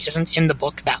actually isn't in the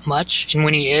book that much. And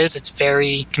when he is, it's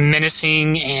very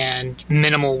menacing and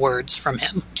minimal words from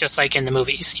him, just like in the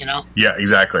movies, Yeah,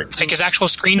 exactly. Like his actual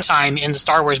screen time in the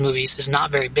Star Wars movies is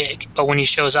not very big, but when he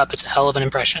shows up, it's a hell of an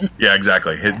impression. Yeah,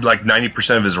 exactly. Like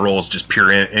 90% of his role is just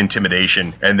pure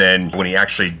intimidation, and then when he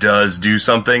actually does do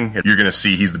something, you're going to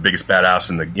see he's the biggest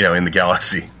badass in the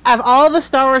galaxy. Of all the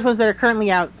Star Wars ones that are currently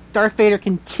out, Darth Vader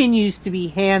continues to be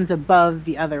hands above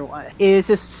the other one. It is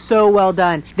just so well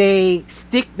done. They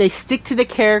stick to the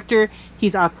character.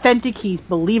 He's authentic. He's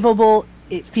believable.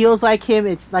 It feels like him.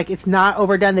 It's like it's not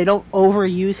overdone. They don't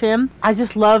overuse him. I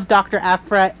just love Dr.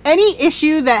 Aphra. Any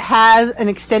issue that has an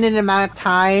extended amount of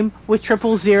time with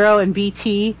 000 and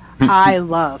BT, I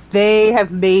love. They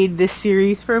have made this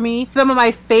series for me. Some of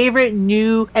my favorite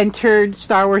new entered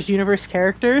Star Wars universe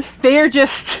characters. They're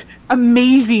just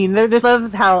amazing. They just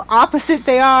love how opposite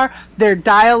they are. Their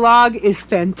dialogue is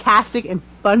fantastic and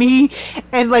funny,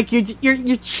 and like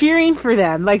you're cheering for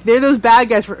them. Like they're those bad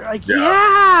guys. For like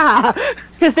yeah,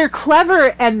 because they're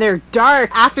clever and they're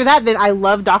dark. After that, then I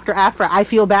love Dr. Aphra. I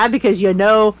feel bad because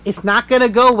it's not gonna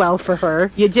go well for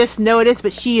her. You just know it is.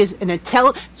 But she is an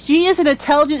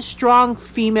intelligent, strong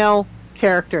female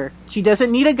character. She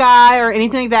doesn't need a guy or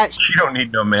anything like that. She don't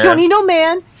need no man. She don't need no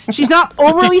man. She's not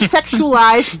overly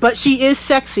sexualized, but she is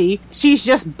sexy. She's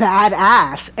just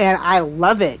badass, and I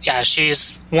love it. Yeah,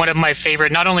 she's one of my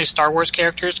favorite, not only Star Wars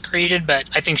characters created, but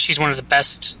I think she's one of the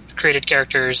best created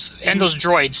characters, and those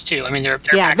droids too. I mean, they're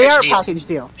they are a package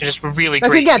deal. They're just really but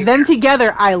great. Again, them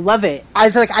together, I love it. I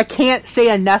can't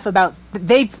say enough about.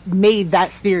 They've made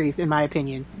that series, in my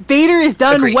opinion. Vader is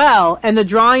done well, and the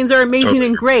drawings are amazing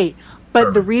and great.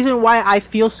 But the reason why I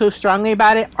feel so strongly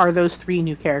about it are those three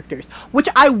new characters, which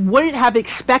I wouldn't have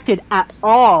expected at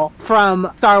all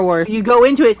from Star Wars. You go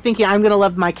into it thinking, I'm going to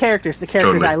love my characters, the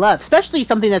characters I love, especially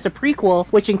something that's a prequel,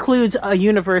 which includes a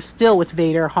universe still with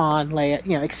Vader, Han,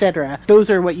 Leia, etc. Those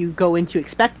are what you go into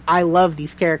expect. I love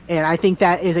these characters, and I think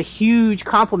that is a huge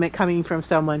compliment coming from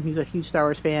someone who's a huge Star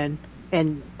Wars fan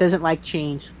and doesn't like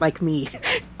change like me.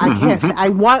 I can't say.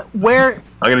 I'm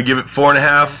going to give it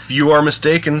 4.5. You are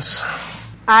mistaken.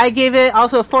 I gave it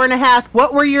also 4.5.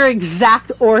 What were your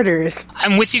exact orders?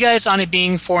 I'm with you guys on it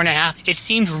being 4.5. It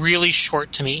seemed really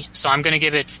short to me, so I'm going to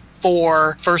give it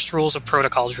 4 First Rules of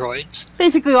Protocol droids.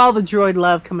 Basically all the droid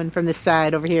love coming from this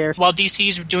side over here. While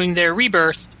DC's doing their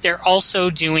rebirth, they're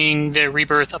also doing the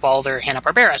rebirth of all their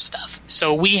Hanna-Barbera stuff.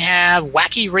 So we have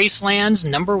Wacky Racelands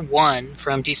 #1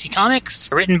 from DC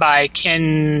Comics, written by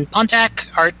Ken Pontac,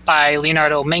 art by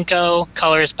Leonardo Menko,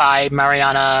 colors by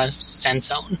Mariana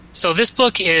Sansone. So this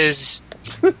book is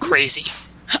crazy.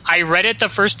 I read it the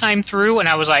first time through, and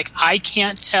I was like, I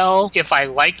can't tell if I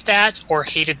liked that or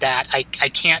hated that. I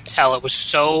can't tell. It was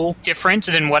so different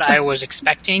than what I was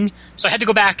expecting. So I had to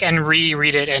go back and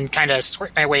reread it and kind of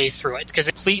sort my way through it, because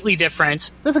it's completely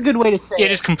different. That's a good way to say it.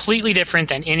 It is completely different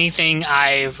than anything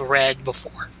I've read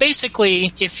before.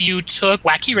 Basically, if you took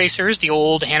Wacky Racers, the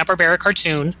old Hanna-Barbera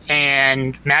cartoon,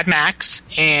 and Mad Max,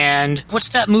 and what's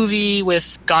that movie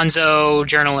with Gonzo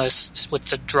journalists with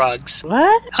the drugs?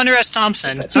 What? Hunter S.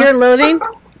 Thompson. Fear and Loathing?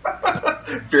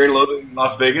 Fear and Loathing in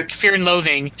Las Vegas. Fear and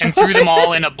Loathing, and threw them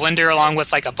all in a blender along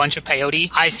with like a bunch of peyote.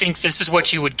 I think this is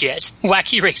what you would get.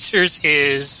 Wacky Racers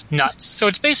is nuts. So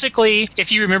it's basically,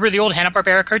 if you remember the old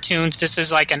Hanna-Barbera cartoons, this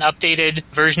is like an updated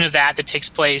version of that takes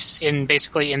place in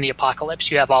basically in the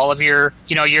apocalypse. You have all of your,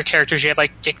 your characters. You have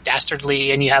like Dick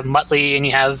Dastardly, and you have Muttley, and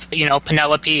you have,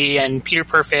 Penelope and Peter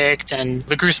Perfect and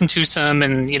the Gruesome Twosome,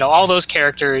 and, all those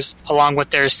characters along with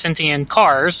their sentient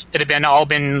cars that have all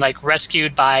been like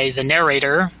rescued by the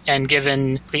narrator and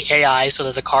given the AI so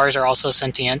that the cars are also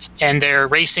sentient, and they're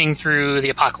racing through the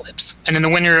apocalypse. And then the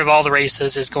winner of all the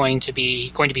races is going to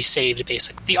be saved,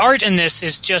 basically. The art in this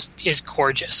is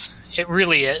gorgeous. It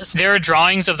really is. There are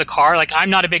drawings of the car. Like, I'm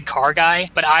not a big car guy,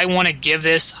 but I want to give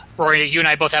this... Rory, you and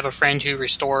I both have a friend who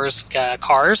restores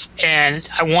cars, and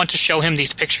I want to show him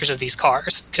these pictures of these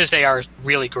cars because they are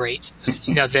really great.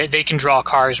 They can draw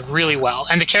cars really well,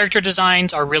 and the character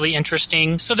designs are really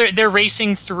interesting. So they're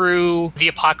racing through the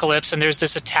apocalypse, and there's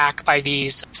this attack by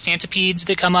these centipedes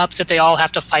that come up that they all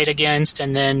have to fight against,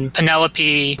 and then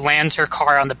Penelope lands her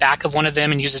car on the back of one of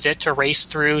them and uses it to race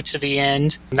through to the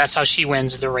end. And that's how she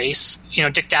wins the race.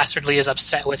 Dick Dastardly is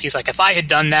upset he's like, if I had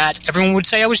done that, everyone would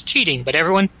say I was cheating, but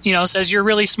everyone says you're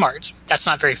really smart. That's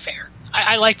not very fair.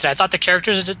 I liked it. I thought the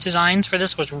characters' designs for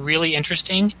this was really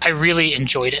interesting. I really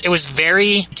enjoyed it. It was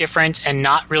very different and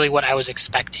not really what I was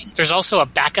expecting. There's also a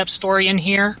backup story in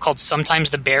here called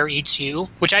Sometimes the Bear Eats You,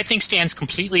 which I think stands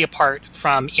completely apart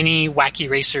from any Wacky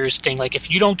Racers thing. Like,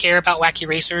 if you don't care about Wacky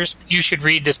Racers, you should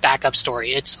read this backup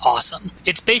story. It's awesome.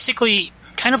 It's basically...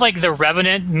 kind of like The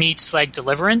Revenant meets like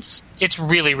Deliverance. It's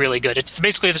really, really good. It's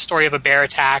basically the story of a bear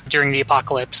attack during the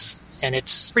apocalypse, and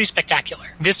it's pretty spectacular.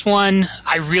 This one,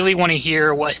 I really want to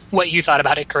hear what you thought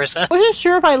about it, Carissa. I wasn't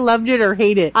sure if I loved it or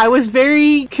hated it. I was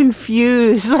very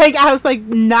confused. I was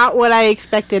not what I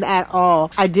expected at all.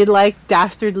 I did like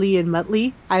Dastardly and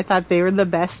Muttley. I thought they were the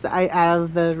best out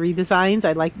of the redesigns.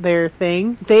 I liked their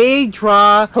thing. They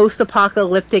draw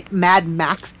post-apocalyptic Mad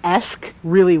Max-esque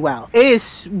really well. It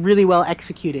is really well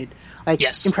executed.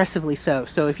 Yes. Impressively so.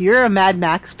 So if you're a Mad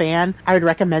Max fan, I would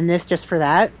recommend this just for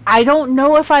that. I don't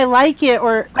know if I like it,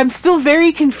 or I'm still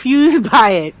very confused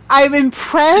by it. I'm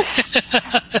impressed,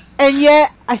 and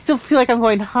yet I still feel like I'm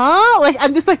going, huh?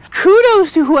 I'm just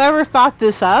kudos to whoever thought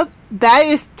this up. That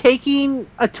is taking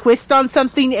a twist on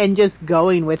something and just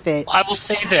going with it. I will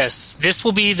say this. This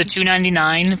will be the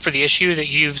 $2.99 for the issue that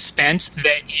you've spent,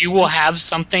 that you will have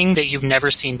something that you've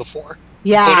never seen before.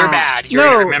 Yeah. Good or bad, you're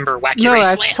going to remember Wacky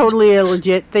Raceland. That's totally a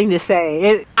legit thing to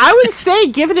say. I would say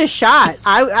give it a shot.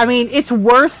 I mean, it's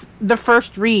worth the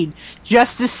first read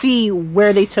just to see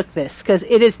where they took this, because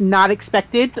it is not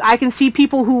expected. I can see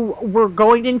people who were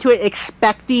going into it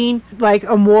expecting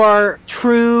a more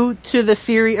true to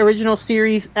the original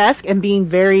series-esque and being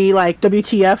very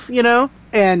WTF,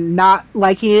 and not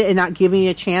liking it and not giving it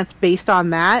a chance based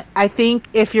on that. I think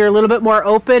if you're a little bit more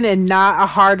open and not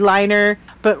a hardliner,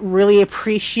 but really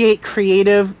appreciate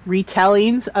creative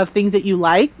retellings of things that you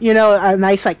like, a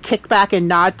nice kickback and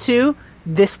nod to,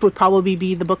 this would probably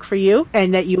be the book for you,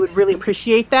 and that you would really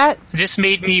appreciate that. This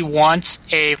made me want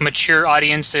a mature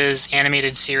audience's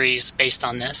animated series based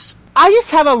on this. I just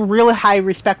have a really high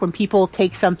respect when people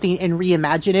take something and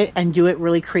reimagine it and do it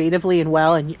really creatively and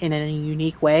well and in a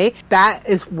unique way. That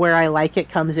is where I like it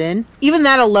comes in. Even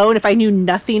that alone, if I knew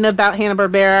nothing about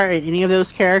Hanna-Barbera and any of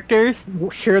those characters,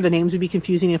 sure, the names would be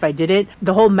confusing if I didn't.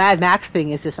 The whole Mad Max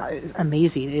thing is just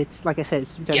amazing. It's, like I said,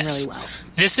 it's done really well.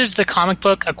 This is the comic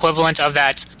book equivalent of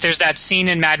that. There's that scene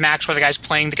in Mad Max where the guy's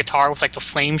playing the guitar with the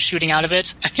flames shooting out of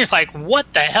it. And you're like,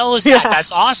 what the hell is that? Yeah.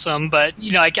 That's awesome. But,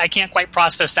 I can't quite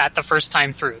process that the first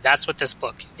time through. That's what this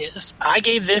book is. I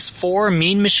gave this 4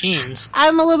 Mean Machines.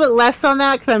 I'm a little bit less on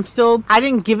that because I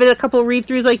didn't give it a couple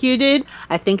read-throughs like you did.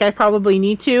 I think I probably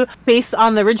need to. Based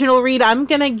on the original read, I'm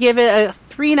going to give it a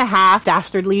 3.5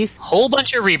 Dastardlies. Whole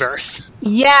bunch of rebirth.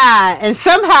 Yeah, and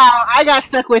somehow I got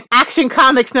stuck with Action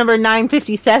Comics number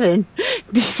 957,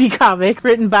 DC comic,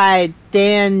 written by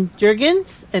Dan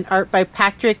Jurgens and art by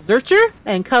Patrick Zurcher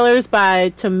and colors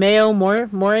by Tomeo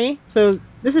Mori. So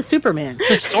this is Superman.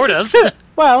 Sort of.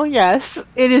 Well, yes.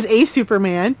 It is a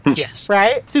Superman. Yes.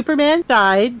 Right? Superman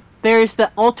died There's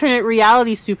the alternate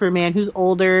reality Superman who's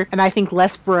older and I think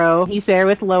less bro. He's there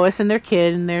with Lois and their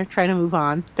kid and they're trying to move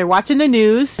on. They're watching the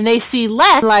news and they see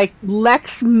Lex. Like,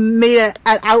 Lex made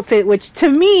an outfit which to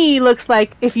me looks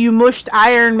like if you mushed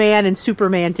Iron Man and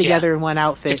Superman together in one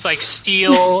outfit. It's like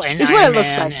Steel and Iron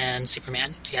Man and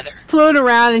Superman together. Floating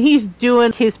around and he's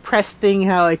doing his press thing,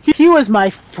 how like, he was my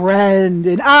friend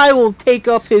and I will take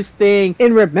up his thing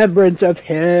in remembrance of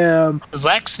him.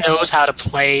 Lex knows how to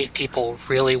play people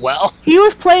really well. He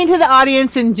was playing to the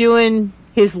audience and doing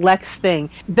his Lex thing.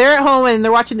 They're at home and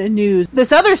they're watching the news.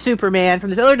 This other Superman from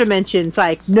this other dimension's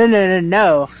like,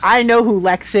 no. I know who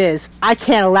Lex is. I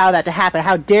can't allow that to happen.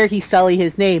 How dare he sully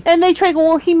his name? And they try to go,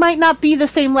 well, he might not be the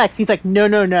same Lex. He's like,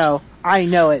 no. I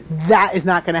know it. That is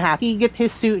not going to happen. He gets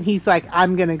his suit and he's like,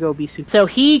 I'm going to go be Superman. So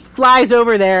he flies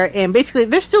over there and basically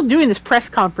they're still doing this press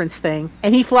conference thing.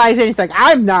 And he flies in and he's like,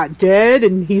 I'm not dead.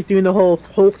 And he's doing the whole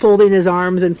folding his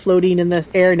arms and floating in the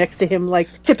air next to him like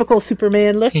typical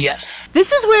Superman look. Yes.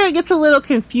 This is where it gets a little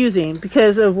confusing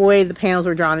because of the way the panels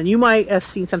were drawn. And you might have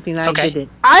seen something that I didn't.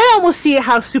 I almost see it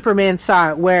how Superman saw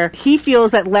it, where he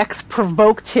feels that Lex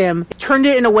provoked him, turned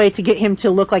it in a way to get him to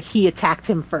look like he attacked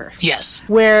him first. Yes.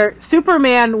 Where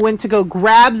Superman went to go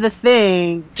grab the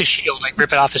thing. The shield, like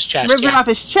rip it off his chest. Rip it off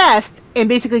his chest and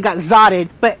basically got zotted.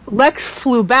 But Lex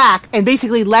flew back and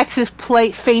basically Lex is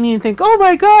feigning and think, oh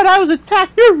my god, I was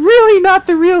attacked. You're really not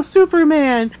the real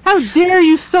Superman. How dare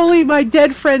you sully my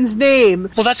dead friend's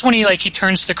name? Well, that's when he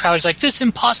turns to the crowd. He's like, this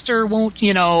imposter won't,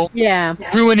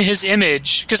 ruin his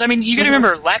image. Because, I mean, you gotta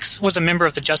remember, Lex was a member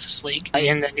of the Justice League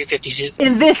in the New 52.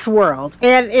 In this world.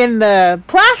 And in the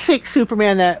classic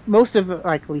Superman that most of,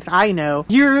 like, at least I know,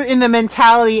 you're in the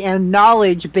mentality and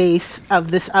knowledge base of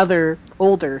this other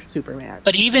older Superman.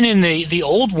 But even in the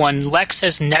old one, Lex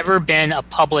has never been a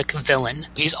public villain.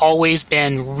 He's always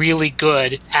been really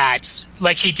good at,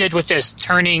 like he did with this,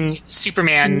 turning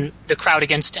Superman, the crowd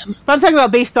against him. But I'm talking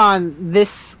about based on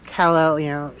this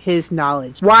Kal-El, his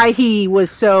knowledge. Why he was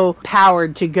so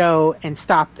powered to go and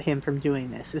stop him from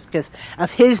doing this is because of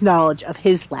his knowledge of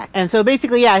his lack. And so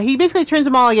basically, he basically turns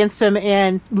them all against him,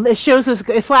 and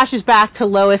it flashes back to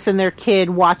Lois and their kid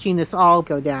watching this all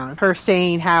go down. Her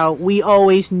saying how we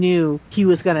always knew he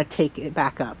was going to take it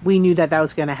back up. We knew that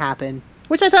was going to happen.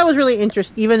 Which I thought was really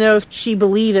interesting. Even though she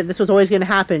believed that this was always going to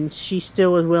happen, she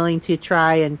still was willing to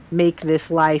try and make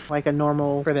this life like a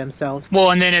normal for themselves.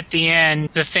 Well, and then at the end,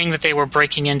 the thing that they were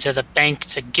breaking into the bank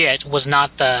to get was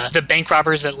not the bank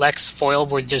robbers that Lex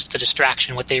foiled were just the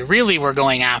distraction. What they really were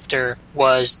going after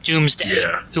was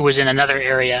Doomsday, who was in another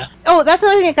area. Oh, that's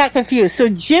another thing that got confused. So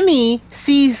Jimmy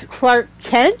sees Clark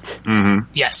Kent?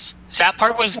 Mm-hmm. Yes. That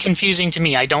part was confusing to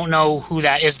me. I don't know who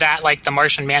that is. That like the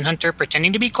Martian Manhunter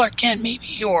pretending to be Clark Kent,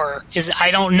 maybe, or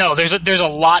I don't know. There's a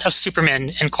lot of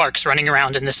Supermen and Clarks running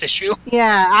around in this issue.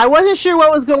 Yeah, I wasn't sure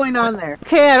what was going on there.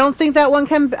 Okay, I don't think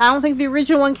the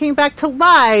original one came back to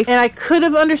life, and I could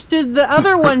have understood the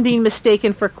other one being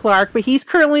mistaken for Clark, but he's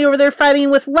currently over there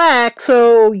fighting with Lex.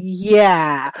 So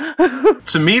yeah.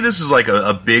 To me, this is like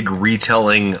a big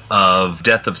retelling of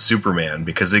Death of Superman,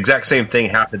 because the exact same thing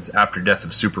happens after Death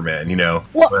of Superman. Well,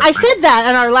 I said that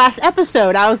in our last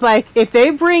episode. I was like, if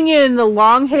they bring in the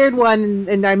long-haired one,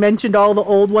 and I mentioned all the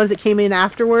old ones that came in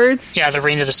afterwards. Yeah, the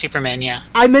Reign of the Superman, yeah.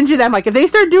 I mentioned that. I'm like, if they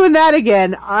start doing that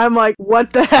again, I'm like, what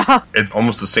the hell? It's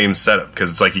almost the same setup, because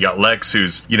it's like you got Lex,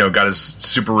 who's, got his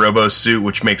Super Robo suit,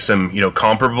 which makes him,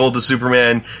 comparable to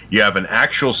Superman. You have an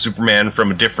actual Superman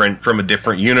from a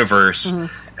different universe,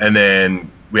 and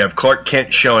then we have Clark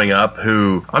Kent showing up,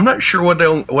 who I'm not sure what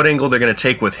angle they're going to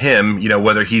take with him,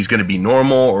 whether he's going to be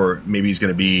normal or maybe he's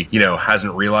going to be,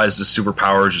 hasn't realized his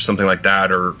superpowers or something like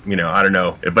that, or, I don't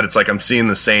know. But it's like I'm seeing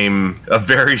a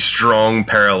very strong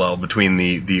parallel between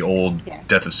the old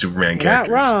Death of Superman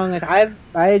characters. Not wrong.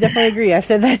 I definitely agree. I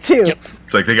said that too. Yep.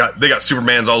 It's like they got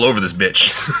Supermans all over this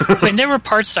bitch. I mean, there were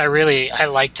parts I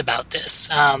liked about this.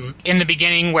 In the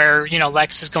beginning where,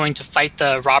 Lex is going to fight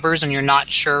the robbers and you're not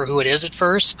sure who it is at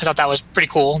first. I thought that was pretty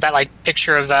cool. That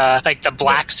picture of the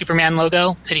black Superman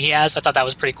logo that he has, I thought that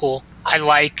was pretty cool. I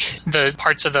like the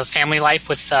parts of the family life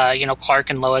with, Clark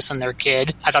and Lois and their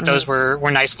kid. I thought those were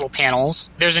nice little panels.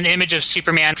 There's an image of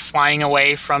Superman flying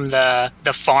away from the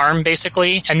farm,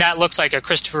 basically, and that looks like a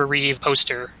Christopher Reeve poster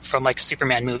from, a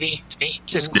Superman movie to me.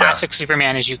 It's as classic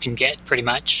Superman as you can get, pretty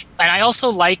much. And I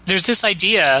also there's this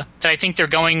idea that I think they're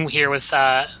going here with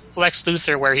Lex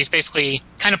Luthor, where he's basically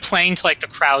kind of playing to the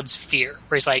crowd's fear,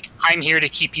 where he's like, I'm here to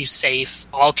keep you safe,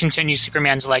 I'll continue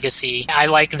Superman's legacy. I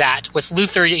like that. With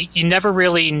Luthor, you never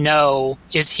really know,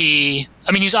 he's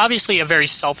obviously a very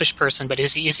selfish person, but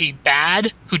is he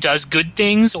bad who does good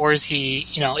things, or is he,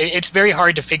 it's very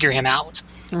hard to figure him out.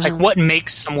 Like, what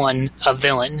makes someone a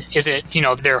villain? Is it,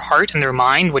 their heart and their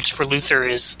mind, which for Luthor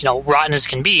is, rotten as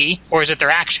can be, or is it their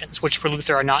actions, which for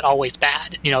Luthor are not always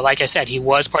bad? Like I said, he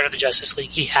was part of the Justice League.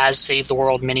 He has saved the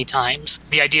world many times.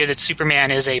 The idea that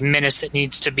Superman is a menace that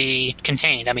needs to be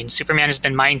contained. I mean, Superman has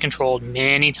been mind controlled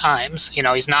many times.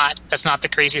 That's not the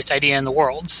craziest idea in the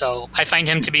world. So I find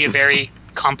him to be a very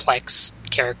complex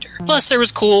character. Plus, there was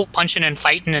cool punching and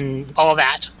fighting and all of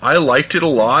that. I liked it a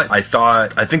lot. I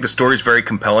think the story is very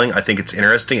compelling. I think it's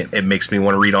interesting. It makes me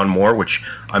want to read on more, which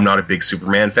I'm not a big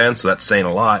Superman fan, so that's saying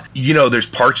a lot. There's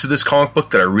parts of this comic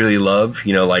book that I really love.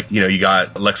 You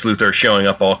got Lex Luthor showing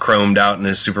up all chromed out in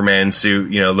his Superman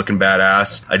suit, looking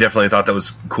badass. I definitely thought that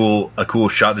was a cool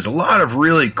shot. There's a lot of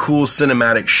really cool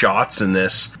cinematic shots in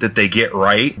this that they get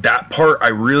right. That part I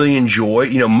really enjoy.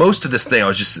 Most of this thing I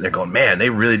was just sitting there going, man, they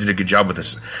really did a good job with this.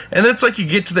 And then it's like you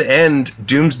get to the end,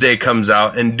 Doomsday comes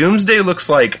out, and Doomsday looks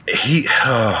like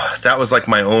that was like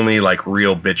my only like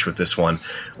real bitch with this one.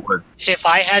 If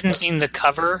I hadn't seen the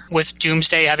cover with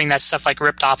Doomsday having that stuff like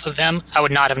ripped off of him, I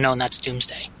would not have known that's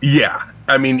Doomsday. Yeah.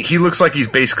 I mean, he looks like he's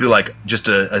basically like just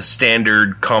a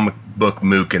standard comic book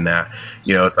mook in that.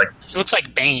 It's like... He looks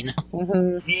like Bane.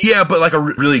 Mm-hmm. Yeah, but like a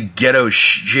really ghetto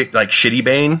shitty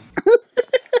Bane.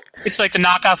 It's like the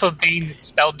knockoff of Bane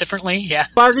spelled differently, yeah.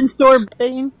 Bargain store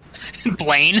Bane.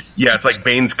 Blaine. Yeah, it's like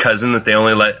Bane's cousin that they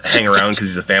only let hang around because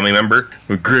he's a family member.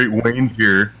 Great, Wayne's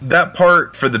here. That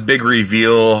part for the big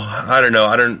reveal, I don't know.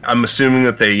 I'm assuming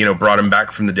that they, brought him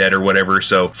back from the dead or whatever.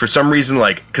 So for some reason,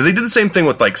 because they did the same thing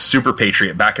with like Super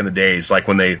Patriot back in the days, like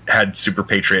when they had Super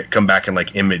Patriot come back in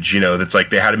like Image. That's like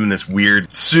they had him in this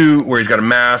weird suit where he's got a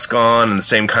mask on and the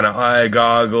same kind of eye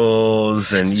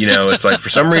goggles, and it's like for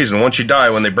some reason once you die,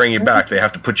 when they bring you back, they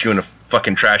have to put you in a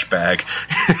fucking trash bag.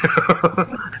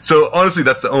 So honestly,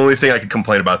 that's the only thing I could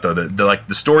complain about, though.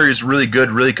 The story is really good,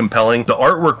 really compelling. The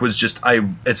artwork was just,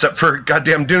 except for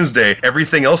goddamn Doomsday,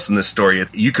 everything else in this story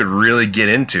you could really get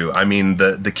into. I mean,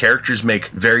 the characters make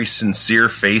very sincere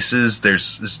faces.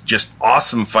 There's just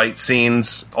awesome fight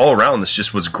scenes all around. This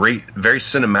just was great, very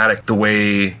cinematic the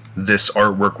way this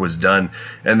artwork was done,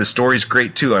 and the story's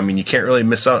great too. I mean, you can't really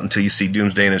miss out until you see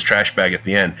Doomsday in his trash bag at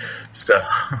the end. So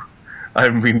I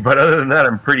mean, but other than that,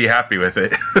 I'm pretty happy with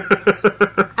it.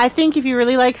 I think if you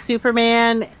really like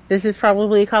Superman, this is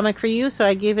probably a comic for you,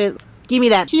 so give me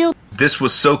that shield. This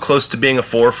was so close to being a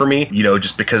 4 for me,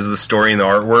 just because of the story and the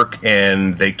artwork,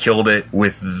 and they killed it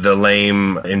with the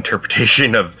lame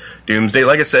interpretation of Doomsday.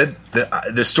 Like I said,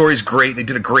 the story's great. They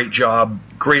did a great job,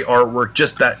 great artwork.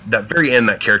 Just that very end,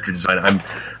 that character design.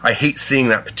 I hate seeing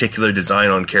that particular design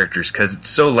on characters because it's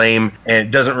so lame, and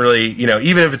it doesn't really,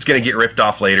 even if it's going to get ripped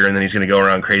off later and then he's going to go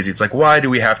around crazy, it's like, why do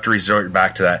we have to resort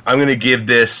back to that? I'm going to give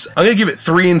it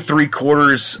 3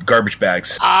 3/4 garbage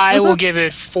bags. I will give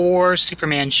it 4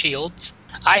 Superman shields.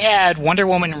 I had Wonder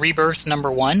Woman Rebirth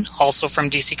 #1, also from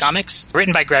DC Comics,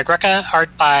 written by Greg Rucka,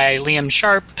 art by Liam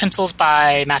Sharp, pencils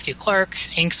by Matthew Clark,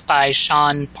 inks by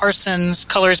Sean Parsons,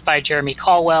 colors by Jeremy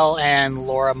Caldwell and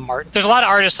Laura Martin. There's a lot of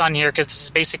artists on here because this is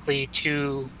basically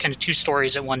two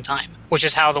stories at one time, which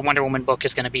is how the Wonder Woman book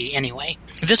is going to be anyway.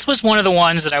 This was one of the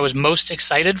ones that I was most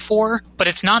excited for, but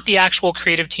it's not the actual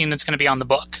creative team that's going to be on the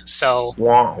book, so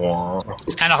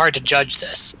it's kind of hard to judge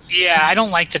this. Yeah, I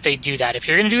don't like that they do that. If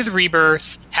you're going to do the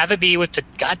Rebirth, have it be with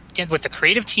the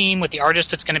creative team, with the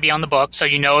artist that's going to be on the book, so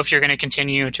you know if you're going to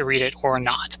continue to read it or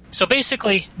not. So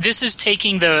basically, this is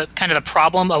taking the kind of the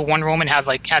problem of Wonder Woman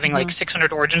having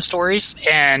 600 origin stories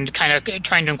and kind of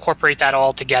trying to incorporate that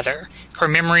all together. Her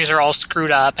memories are all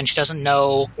screwed up and she doesn't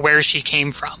know where she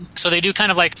came from. So they do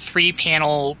kind of like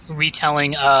 3-panel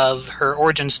retelling of her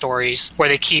origin stories where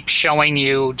they keep showing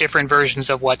you different versions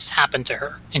of what's happened to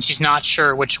her. And she's not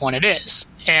sure which one it is.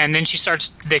 And then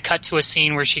they cut to a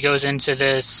scene where she goes into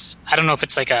this, I don't know if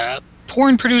it's like a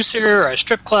porn producer or a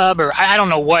strip club, or I don't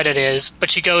know what it is,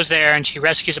 but she goes there and she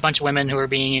rescues a bunch of women who are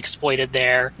being exploited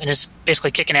there and is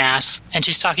basically kicking ass. And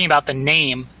she's talking about the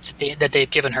name that they've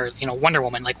given her, Wonder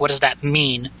Woman. Like, what does that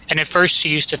mean? And at first she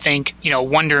used to think,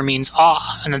 wonder means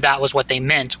awe, and that was what they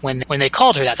meant when they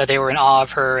called her that they were in awe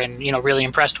of her and, really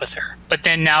impressed with her. But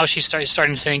then now she's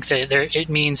starting to think that it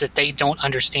means that they don't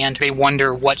understand. They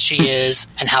wonder what she is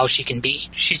and how she can be.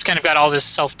 She's kind of got all this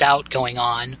self-doubt going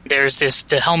on. There's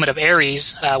the helmet of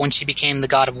Ares, when she became the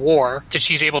god of war, that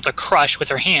she's able to crush with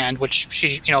her hand, which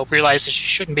she, realizes she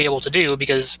shouldn't be able to do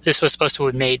because this was supposed to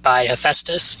have been made by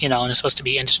Hephaestus, and it's supposed to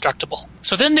be indestructible.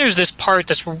 So then there's this part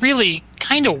that's really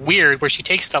kind of weird where she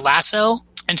takes the lasso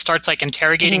and starts like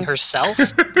interrogating herself,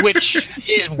 which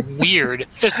is weird.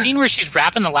 The scene where she's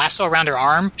wrapping the lasso around her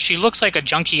arm, she looks like a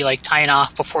junkie like tying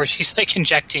off before she's like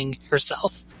injecting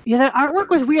herself. Yeah, that artwork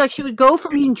was weird. Like, she would go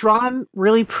from being drawn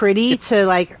really pretty to,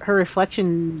 like, her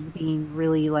reflection being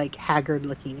really, like, haggard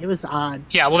looking. It was odd.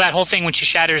 Yeah, well, that whole thing when she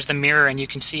shatters the mirror and you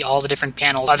can see all the different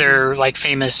panels, other, like,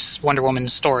 famous Wonder Woman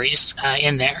stories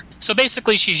in there. So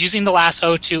basically, she's using the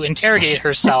lasso to interrogate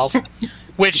herself.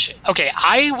 Which, okay,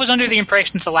 I was under the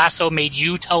impression that the lasso made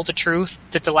you tell the truth,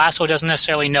 that the lasso doesn't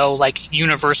necessarily know, like,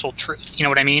 universal truth. You know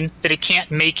what I mean? That it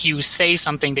can't make you say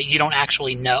something that you don't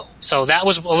actually know. So that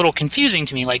was a little confusing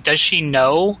to me. Like, does she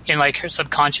know in, like, her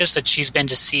subconscious that she's been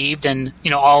deceived and,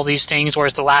 you know, all these things, or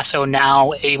is the lasso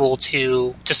now able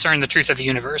to discern the truth of the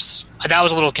universe? That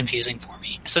was a little confusing for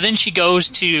me. So then she goes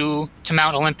to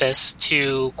Mount Olympus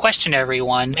to question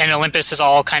everyone, and Olympus is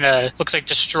all kind of, looks like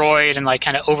destroyed and, like,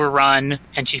 kind of overrun,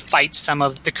 and she fights some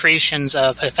of the creations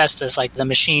of Hephaestus, like the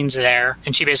machines there,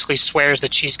 and she basically swears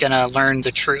that she's going to learn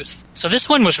the truth. So this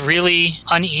one was really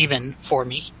uneven for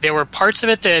me. There were parts of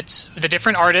it that the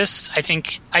different artists, I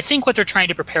think what they're trying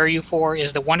to prepare you for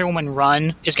is the Wonder Woman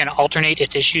run is going to alternate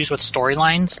its issues with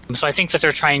storylines. So I think that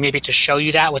they're trying maybe to show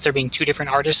you that with there being two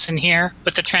different artists in here,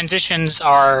 but the transitions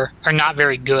are not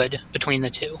very good between the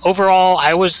two. Overall,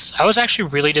 I was actually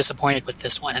really disappointed with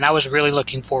this one, and I was really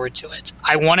looking forward to it.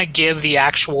 I want to give the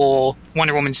actual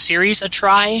Wonder Woman series a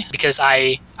try because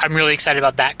I'm really excited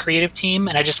about that creative team,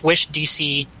 and I just wish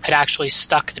DC had actually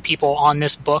stuck the people on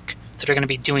this book that are going to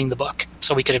be doing the book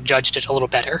so we could have judged it a little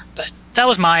better. But that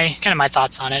was my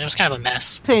thoughts on it. It was kind of a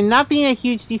mess. So, not being a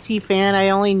huge DC fan, I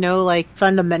only know, like,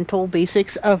 fundamental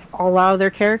basics of a lot of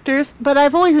their characters, but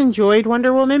I've always enjoyed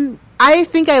Wonder Woman. I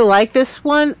think I like this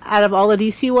one out of all the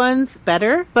DC ones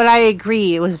better, but I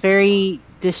agree, it was very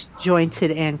disjointed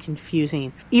and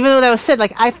confusing. Even though that was said,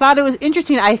 like, I thought it was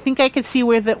interesting. I think I could see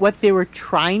what they were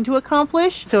trying to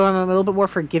accomplish, so I'm a little bit more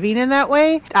forgiving in that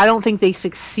way. I don't think they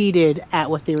succeeded at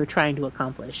what they were trying to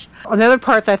accomplish. Another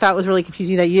part that I thought was really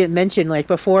confusing that you didn't mention, like,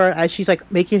 before, as she's,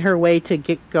 like, making her way to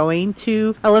get going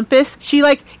to Olympus, she,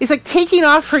 like, is, like, taking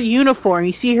off her uniform.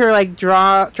 You see her, like,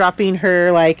 dropping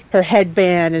her, like, her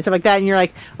headband and stuff like that, and you're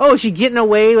like, oh, is she getting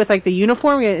away with, like, the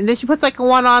uniform? And then she puts, like,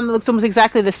 one on that looks almost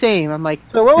exactly the same. I'm like,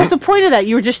 so what was the point of that?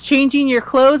 You were just changing your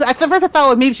clothes? At first I thought,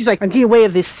 well, maybe she's like, I'm getting away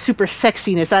with this super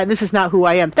sexiness. This is not who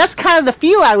I am. That's kind of the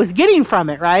feel I was getting from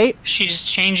it, right? She's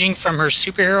changing from her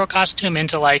superhero costume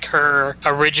into, like, her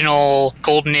original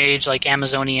Golden Age, like,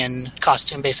 Amazonian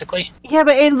costume, basically. Yeah,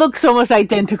 but it looks almost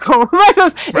identical.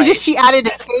 It's just she added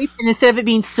a cape, and instead of it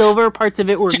being silver, parts of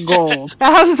it were gold.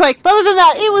 And I was just like, but other than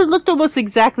that, it looked almost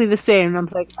exactly the same. And I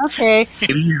was like, okay.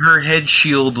 Maybe her head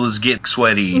shield was getting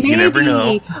sweaty. Maybe. You never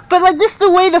know. But, like, this the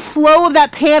way the flow of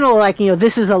that panel, like, you know,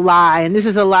 this is a lie and this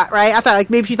is a lie, right? I thought, like,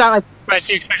 maybe she thought, like, right,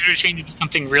 so you expect her to change into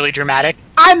something really dramatic?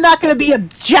 I'm not going to be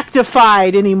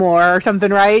objectified anymore or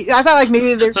something, right? I thought, like,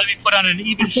 maybe there's... Let me put on an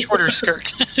even shorter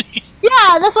skirt.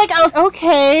 Yeah, that's like, I was,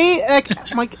 okay.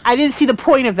 Like, I didn't see the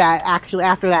point of that, actually,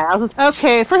 after that. I was just,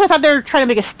 okay. First I thought they were trying to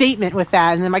make a statement with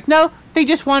that, and then I'm like, no, they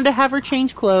just wanted to have her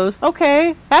change clothes.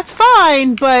 Okay, that's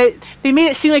fine, but they made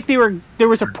it seem like there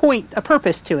was a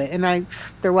purpose to it, and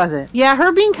there wasn't. Yeah,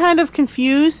 her being kind of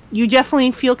confused, you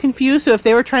definitely feel confused, so if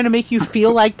they were trying to make you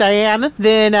feel like Diana,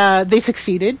 then they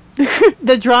succeeded.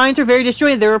 The drawings are very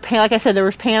disjointed. There were, like I said, there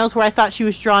was panels where I thought she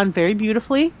was drawn very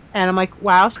beautifully, and I'm like,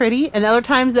 wow, pretty. And other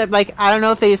times that, like, I don't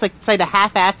know if they just, like, decided to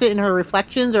half-ass it in her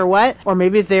reflections or what, or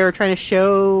maybe if they were trying to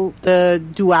show the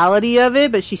duality of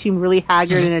it, but she seemed really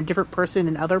haggard and a different person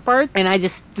in other parts, and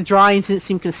the drawings didn't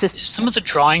seem consistent. Some of the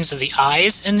drawings of the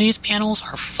eyes in these panels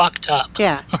are fucked up.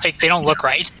 Yeah. Like, they don't look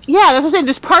right. Yeah, that's what I'm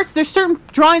saying. There's certain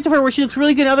drawings of her where she looks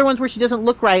really good, and other ones where she doesn't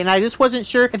look right, and I just wasn't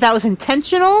sure if that was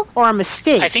intentional or a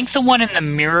mistake. I think the one in the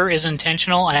mirror is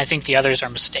intentional, and I think the others are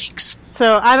mistakes.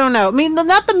 So, I don't know. I mean,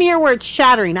 not the mirror where it's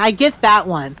shattering. I get that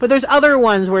one. But there's other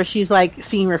ones where she's, like,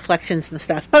 seeing reflections and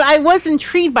stuff. But I was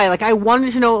intrigued by it. Like, I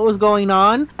wanted to know what was going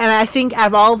on. And I think out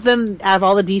of all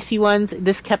the DC ones,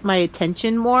 this kept my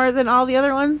attention more than all the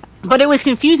other ones. But it was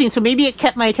confusing, so maybe it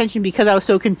kept my attention because I was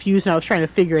so confused and I was trying to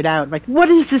figure it out. Like, what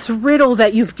is this riddle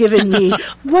that you've given me?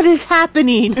 What is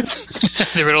happening?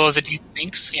 The riddle of the deep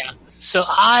thinks, yeah. So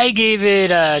I gave it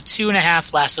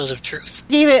 2.5 lassos of truth.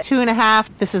 Gave it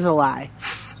 2.5. This is a lie.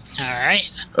 All right.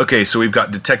 Okay, so we've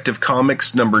got Detective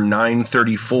Comics number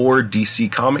 934,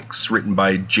 DC Comics, written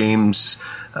by James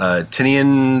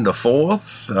Tinian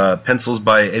IV, pencils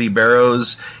by Eddie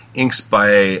Barrows, inks by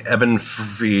Evan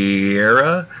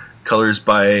Vieira, colors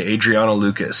by Adriano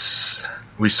Lucas.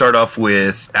 We start off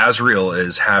with Azrael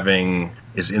is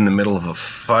in the middle of a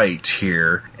fight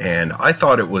here, and I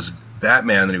thought it was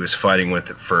Batman that he was fighting with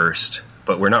at first,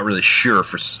 but we're not really sure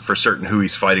for certain who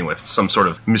he's fighting with. Some sort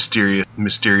of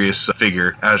mysterious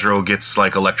figure. Azrael gets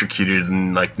like electrocuted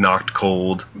and like knocked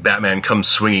cold. Batman comes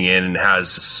swinging in and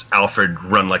has Alfred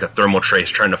run like a thermal trace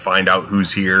trying to find out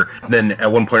who's here. Then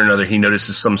at one point or another, he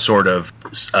notices some sort of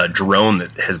drone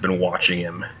that has been watching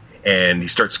him. And he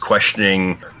starts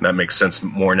questioning. That makes sense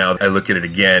more now that I look at it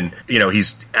again. You know,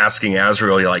 he's asking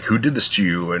Azrael, like, who did this to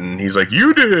you? And he's like,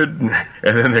 you did. And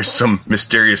then there's some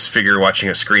mysterious figure watching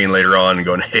a screen later on and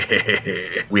going,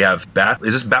 hey. We have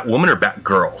is this Batwoman or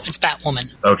Batgirl? It's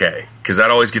Batwoman. Okay, because that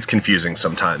always gets confusing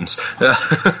sometimes.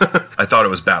 I thought it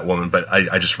was Batwoman, but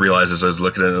I just realized as I was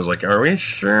looking at it, I was like, are we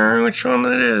sure which one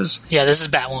it is? Yeah, this is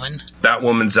Batwoman.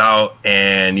 Batwoman's out,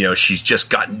 and, you know, she's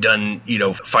just gotten done, you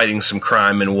know, fighting some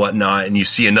crime and whatnot, and you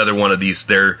see another one of these,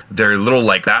 they're little,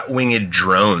 like, bat-winged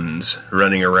drones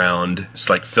running around. It's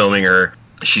like filming her.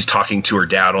 She's talking to her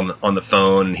dad on the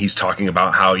phone, and he's talking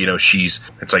about how, you know,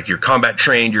 it's like, you're combat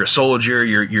trained, you're a soldier,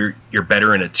 you're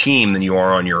better in a team than you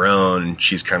are on your own. And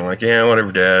she's kind of like, yeah,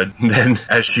 whatever, Dad. And then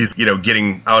as she's, you know,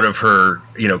 getting out of her,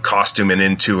 you know, costume and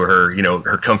into her, you know,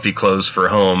 her comfy clothes for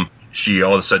home, she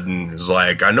all of a sudden is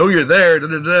like, I know you're there, da,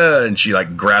 da, da, and she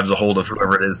like grabs a hold of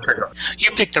whoever it is.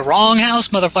 You picked the wrong house,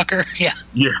 motherfucker. Yeah.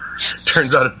 Yeah.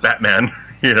 Turns out it's Batman.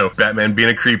 You know, Batman being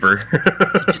a creeper.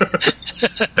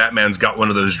 Batman's got one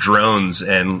of those drones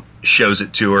and shows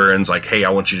it to her and's like, hey, I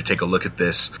want you to take a look at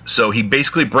this. So he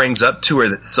basically brings up to her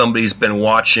that somebody's been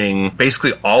watching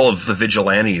basically all of the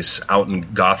vigilantes out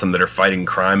in Gotham that are fighting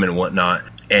crime and whatnot.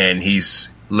 And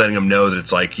he's letting them know that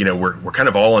it's like, you know, we're kind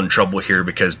of all in trouble here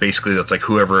because basically that's like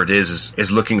whoever it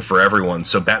is looking for everyone.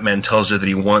 So Batman tells her that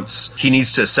he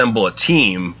needs to assemble a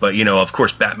team. But, you know, of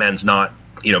course, Batman's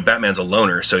a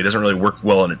loner, so he doesn't really work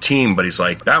well in a team, but he's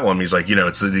like, Batwoman, he's like, you know,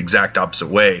 it's the exact opposite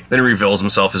way. Then he reveals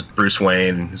himself as Bruce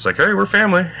Wayne, and he's like, hey, we're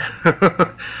family.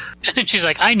 And she's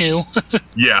like, I knew.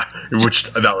 Yeah,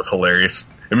 which, that was hilarious.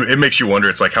 It makes you wonder,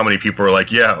 it's like, how many people are like,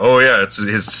 yeah, oh yeah, it's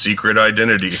his secret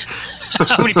identity.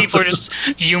 How many people are just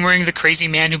humoring the crazy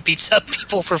man who beats up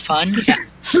people for fun? Yeah.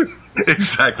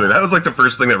 Exactly. That was like the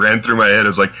first thing that ran through my head.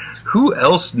 Is like, who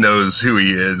else knows who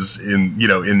he is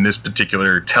in this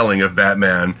particular telling of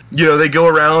Batman? You know, they go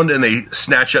around and they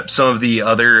snatch up some of the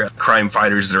other crime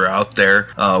fighters that are out there.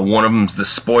 One of them's the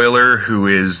Spoiler, who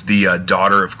is the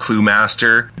daughter of Clue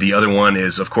Master. The other one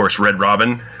is, of course, Red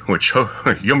Robin, which,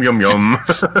 yum, yum, yum.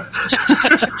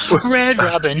 Red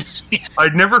Robin.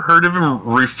 I'd never heard of him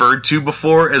referred to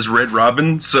before as Red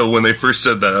Robin, so when they first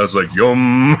said that, I was like,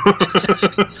 yum.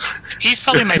 He's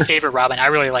probably my favorite Robin. I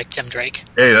really like Tim Drake.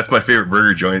 Hey, that's my favorite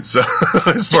burger joint, so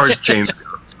as far as chains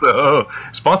go. So,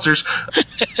 sponsors.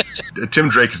 Tim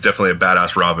Drake is definitely a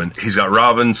badass Robin. He's got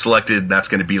Robin selected, and that's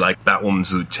going to be like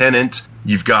Batwoman's lieutenant.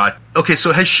 You've got... Okay,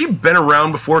 so has she been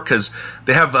around before? Because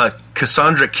they have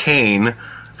Cassandra Cain,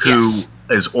 who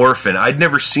is Orphan. I'd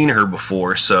never seen her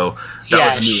before, so...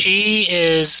 Yeah, she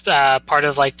is part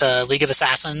of like the League of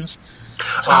Assassins.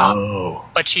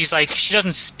 But she's like, she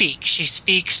doesn't speak. She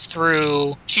speaks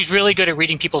through... She's really good at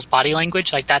reading people's body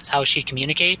language. Like, that's how she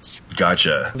communicates.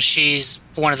 Gotcha. She's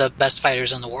one of the best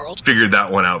fighters in the world. Figured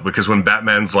that one out, because when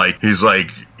Batman's like, he's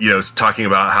like, you know, talking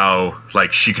about how,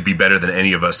 like, she could be better than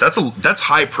any of us. That's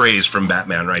high praise from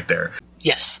Batman right there.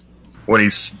 Yes. When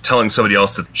he's telling somebody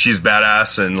else that she's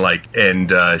badass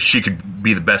and she could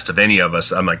be the best of any of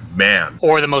us, I'm like, man.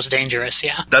 Or the most dangerous,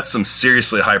 yeah. That's some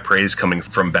seriously high praise coming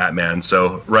from Batman.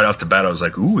 So right off the bat, I was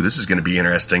like, ooh, this is going to be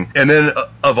interesting. And then,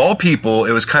 of all people,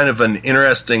 it was kind of an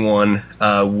interesting one,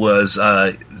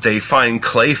 they find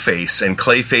Clayface, and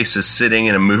Clayface is sitting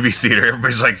in a movie theater.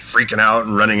 Everybody's like freaking out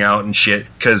and running out and shit,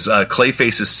 because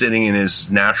Clayface is sitting in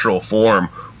his natural form,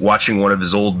 watching one of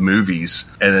his old movies.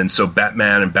 And then so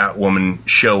Batman and Batwoman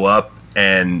show up,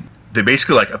 and they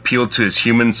basically like appeal to his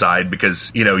human side,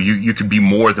 because, you know, you could be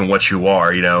more than what you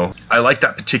are, you know. I like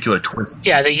that particular twist.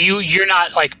 Yeah, that you're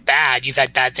not like bad. You've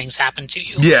had bad things happen to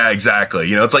you. Yeah, exactly.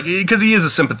 You know, it's like, because he is a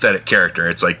sympathetic character.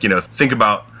 It's like, you know, think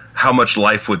about how much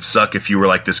life would suck if you were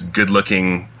like this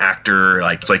good-looking actor,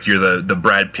 like it's like you're the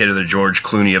Brad Pitt or the George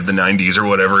Clooney of the 90s or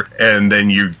whatever, and then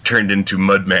you turned into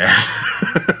Mudman.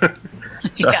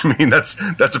 Yeah. I mean, that's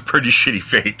a pretty shitty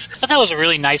fate. I thought that was a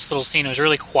really nice little scene. It was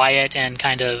really quiet and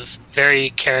kind of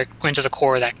very went to the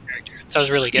core of that character. That was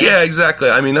really good. Yeah, exactly.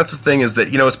 I mean, that's the thing, is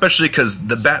that, you know, especially because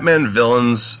the Batman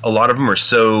villains, a lot of them are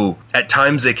so, at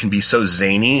times they can be so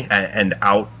zany and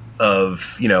out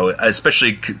of, you know,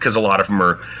 especially because a lot of them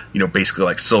are, you know, basically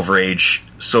like Silver Age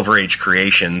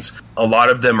creations. A lot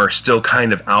of them are still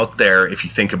kind of out there if you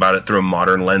think about it through a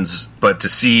modern lens. But to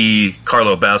see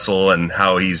Carlo Bessel and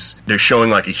how they're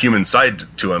showing like a human side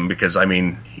to him, because I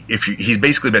mean, he's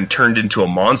basically been turned into a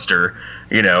monster,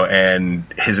 and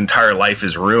his entire life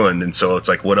is ruined. And so it's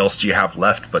like, what else do you have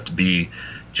left but to be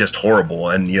just horrible?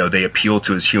 And, they appeal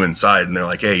to his human side, and they're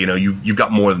like, hey, you've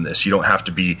got more than this. You don't have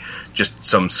to be just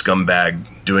some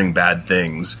scumbag doing bad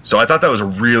things. So I thought that was a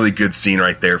really good scene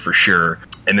right there for sure.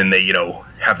 And then they,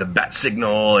 have the bat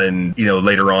signal, and,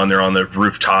 later on they're on the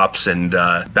rooftops, and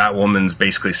Batwoman's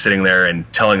basically sitting there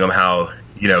and telling them how,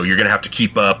 you're going to have to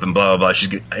keep up and blah, blah, blah.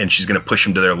 She's going to push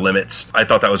them to their limits. I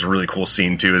thought that was a really cool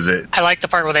scene, too. I like the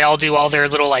part where they all do all their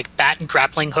little, bat and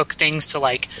grappling hook things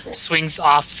to, swing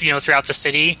off, throughout the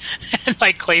city. And,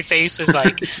 Clayface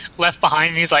is, left behind,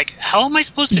 and he's like, how am I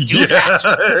supposed to do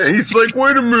that? He's like,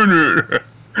 wait a minute.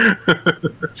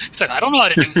 He's like, I don't know how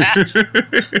to do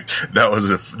that.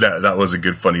 That was a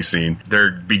good funny scene.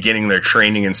 They're beginning their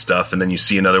training and stuff, and then you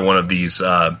see another one of these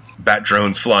bat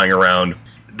drones flying around.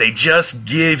 They just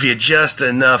give you just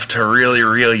enough to really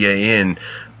reel you in,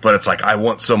 but it's like, I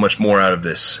want so much more out of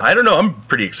this. I don't know, I'm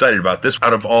pretty excited about this.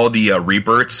 Out of all the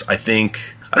rebirths, I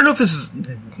don't know if this is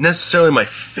necessarily my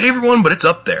favorite one, but it's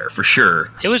up there for sure.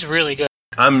 It was really good.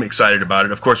 I'm excited about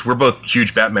it. Of course, we're both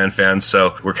huge Batman fans,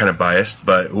 so we're kind of biased.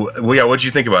 But, yeah, what did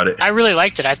you think about it? I really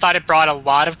liked it. I thought it brought a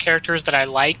lot of characters that I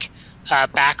like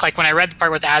back. When I read the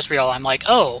part with Azrael, I'm like,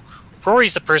 oh,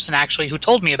 Rory's the person actually who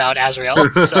told me about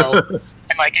Azrael. So,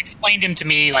 and explained him to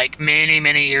me many,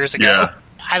 many years ago. Yeah.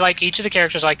 I like each of the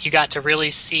characters. You got to really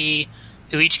see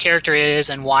who each character is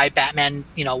and why Batman,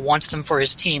 wants them for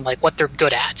his team, what they're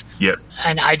good at. Yes.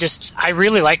 And I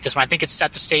really like this one. I think it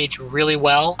set the stage really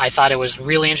well. I thought it was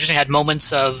really interesting. It had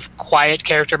moments of quiet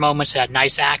character moments. It had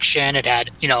nice action. It had,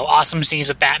 awesome scenes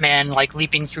of Batman,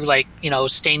 leaping through,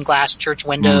 stained glass church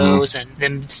windows, and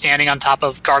them standing on top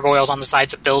of gargoyles on the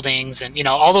sides of buildings, and,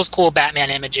 all those cool Batman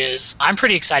images. I'm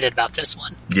pretty excited about this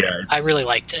one. Yeah. I really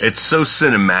liked it. It's so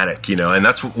cinematic, and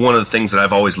that's one of the things that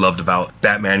I've always loved about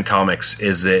Batman comics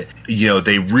is that,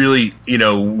 they really,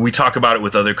 we talk about it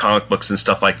with other comic books and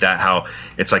stuff like that, how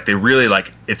it's they really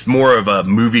it's more of a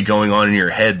movie going on in your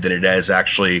head than it is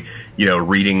actually,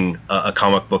 reading a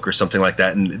comic book or something like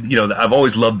that. And, I've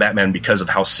always loved Batman because of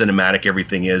how cinematic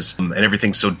everything is, and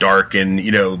everything's so dark and,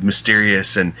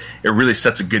 mysterious, and it really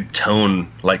sets a good tone,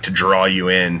 to draw you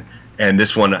in. And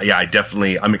this one, yeah,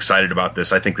 I'm excited about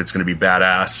this. I think it's going to be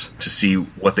badass to see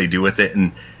what they do with it.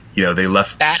 And, they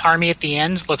left... Bat Army at the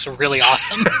end looks really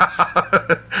awesome.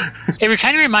 It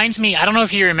kind of reminds me, I don't know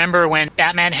if you remember when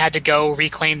Batman had to go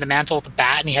reclaim the mantle of the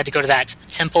Bat, and he had to go to that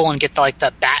temple and get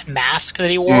the Bat mask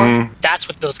that he wore. Mm-hmm. That's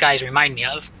what those guys remind me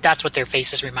of. That's what their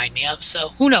faces remind me of. So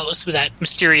who knows who that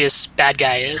mysterious bad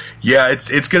guy is. Yeah,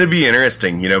 it's going to be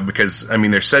interesting, because,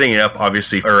 they're setting it up,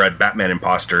 obviously, for a Batman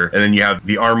imposter, and then you have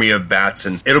the army of bats,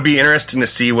 and it'll be interesting to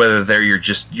see whether they're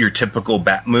your typical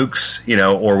Bat mooks,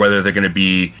 or whether they're going to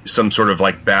be some sort of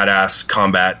badass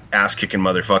combat ass-kicking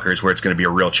motherfuckers where it's going to be a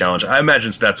real challenge. I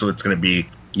imagine that's what it's going to be,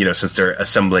 since they're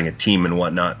assembling a team and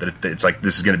whatnot, that it's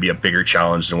this is going to be a bigger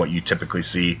challenge than what you typically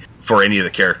see for any of the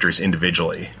characters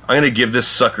individually. I'm going to give this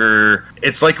sucker,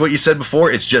 it's like what you said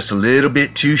before, it's just a little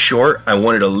bit too short. I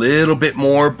wanted a little bit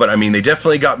more, but they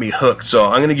definitely got me hooked. So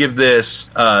I'm going to give this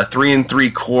 3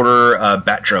 3/4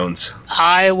 bat drones.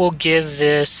 I will give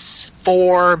this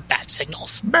 4 bat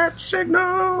signals. Bat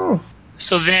signal!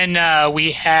 So then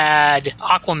we had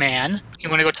Aquaman. You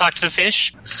want to go talk to the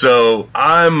fish? So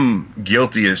I'm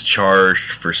guilty as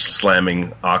charged for slamming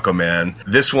Aquaman.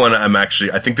 This one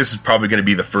I think this is probably going to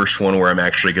be the first one where I'm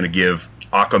actually going to give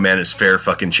Aquaman his fair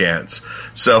fucking chance.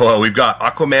 So we've got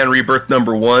Aquaman Rebirth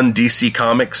 #1, DC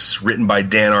Comics, written by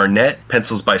Dan Arnett,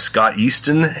 pencils by Scott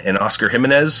Easton and Oscar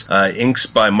Jimenez, inks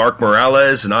by Mark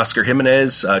Morales and Oscar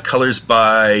Jimenez, colors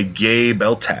by Gabe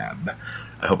Eltab.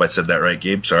 I hope I said that right,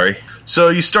 Gabe. Sorry. So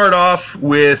you start off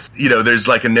with, there's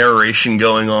a narration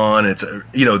going on. It's,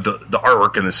 the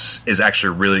artwork in this is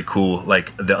actually really cool.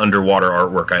 The underwater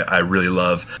artwork I really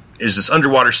love. There's this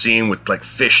underwater scene with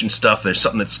fish and stuff. There's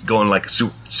something that's going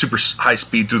super high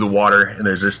speed through the water. And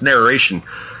there's this narration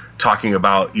talking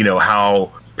about,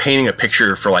 how painting a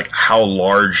picture for how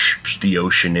large the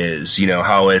ocean is,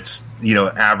 how it's,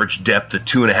 average depth of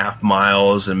 2.5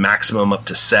 miles and maximum up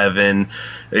to 7,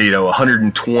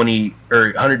 120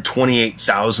 or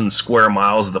 128,000 square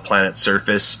miles of the planet's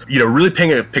surface, really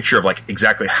painting a picture of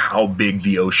exactly how big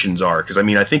the oceans are. Because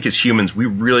I think as humans, we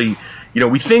really,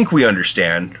 we think we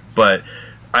understand, but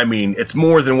it's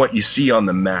more than what you see on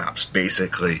the maps,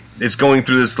 basically. It's going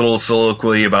through this little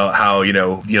soliloquy about how,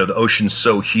 the ocean's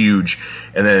so huge,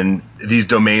 and then these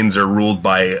domains are ruled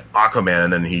by Aquaman,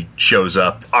 and then he shows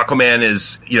up. Aquaman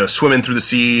is, swimming through the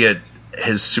sea at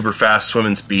his super fast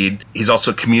swimming speed. He's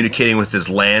also communicating with his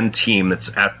land team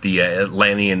that's at the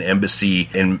Atlantean embassy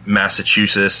in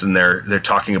Massachusetts, and they're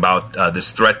talking about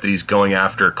this threat that he's going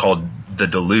after called the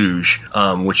Deluge,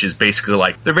 which is basically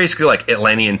like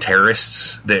Atlantean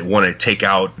terrorists that want to take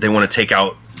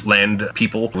out land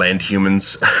people, land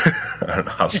humans. I don't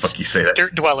know how the fuck you say that.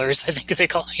 Dirt dwellers, I think they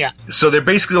call it, yeah. So they're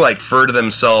basically like refer to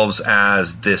themselves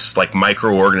as this like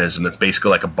microorganism that's basically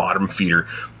like a bottom feeder,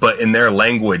 but in their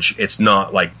language it's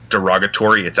not like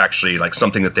derogatory, it's actually like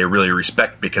something that they really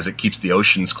respect because it keeps the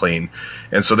oceans clean.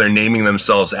 And so they're naming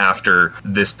themselves after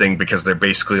this thing because they're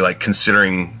basically like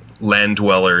considering land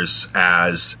dwellers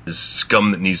as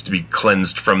scum that needs to be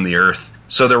cleansed from the earth.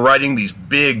 So they're riding these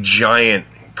big, giant,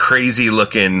 crazy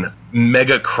looking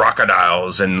mega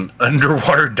crocodiles and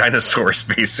underwater dinosaurs,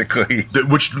 basically,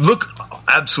 which look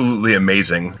absolutely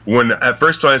amazing. When I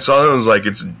saw them, I was like,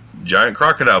 it's a giant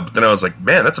crocodile, but then I was like,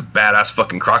 man, that's a badass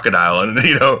fucking crocodile, and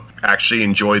actually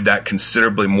enjoyed that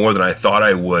considerably more than I thought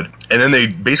I would. And then they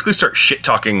basically start shit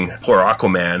talking poor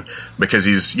Aquaman because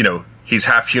he's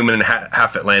half human and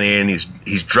half Atlantean.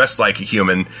 He's dressed like a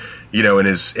human, in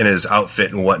his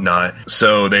outfit and whatnot.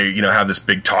 So they, have this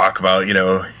big talk about,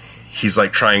 he's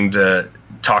like trying to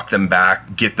talk them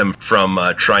back, get them from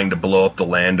trying to blow up the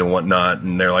land and whatnot.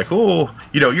 And they're like, oh,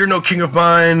 you're no king of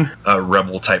mine. A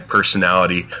rebel type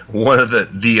personality. One of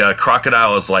the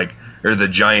crocodile is like, or the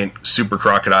giant super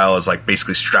crocodile is like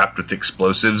basically strapped with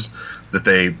explosives that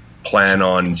they plan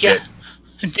on. Yeah.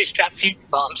 They strap fusion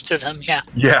bombs to them, yeah.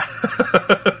 Yeah.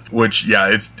 Which,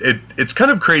 yeah, it's kind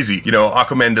of crazy.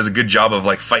 Aquaman does a good job of,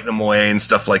 like, fighting them away and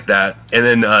stuff like that. And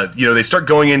then, they start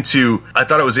going into... I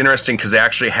thought it was interesting because they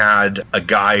actually had a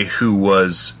guy who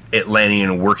was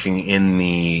Atlantean working in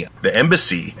the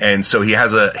embassy. And so he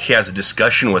has a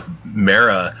discussion with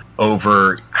Mera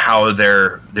over how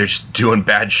they're just doing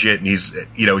bad shit. And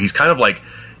he's kind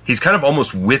of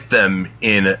almost with them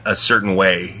in a certain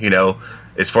way,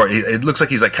 it looks like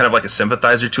he's like kind of like a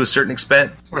sympathizer to a certain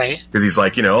extent, right? Because he's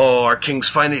like, our king's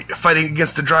fighting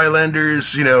against the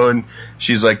Drylanders, and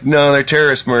she's like, no, they're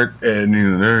terrorists, Merc, and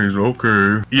he's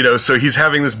okay, so he's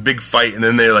having this big fight, and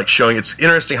then they're like showing. It's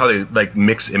interesting how they like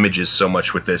mix images so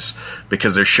much with this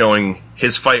because they're showing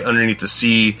his fight underneath the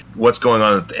sea, what's going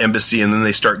on at the embassy, and then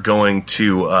they start going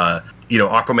to.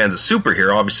 Aquaman's a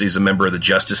superhero. Obviously, he's a member of the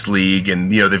Justice League,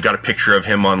 and they've got a picture of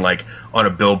him on a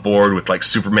billboard with like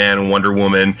Superman and Wonder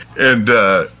Woman, and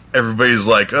everybody's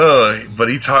like, "Oh, but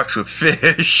he talks with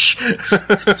fish."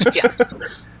 Yeah.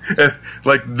 And,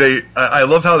 I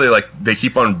love how they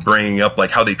keep on bringing up like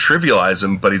how they trivialize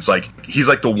him, but he's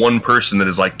like the one person that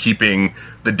is like keeping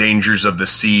the dangers of the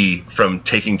sea from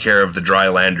taking care of the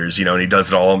Drylanders, and he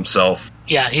does it all himself.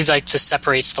 Yeah, he's like just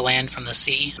separates the land from the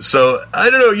sea. So, I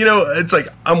don't know, it's like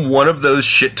I'm one of those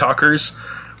shit talkers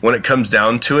when it comes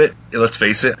down to it. Let's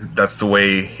face it, that's the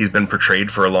way he's been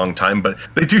portrayed for a long time, but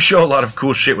they do show a lot of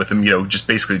cool shit with him, just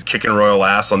basically kicking royal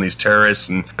ass on these terrorists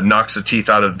and knocks the teeth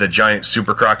out of the giant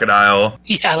super crocodile.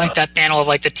 Yeah, I like that panel of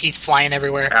like the teeth flying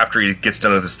everywhere. After he gets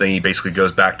done with this thing, he basically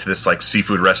goes back to this like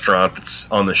seafood restaurant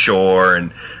that's on the shore,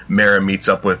 and Mera meets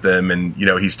up with him, and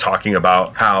he's talking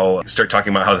about how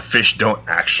the fish don't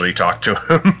actually talk to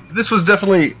him. This was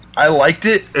definitely, I liked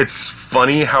it. It's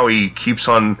funny how he keeps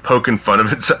on poking fun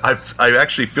of it. So I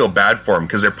actually feel bad for him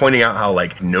because they're pointing out how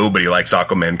like nobody likes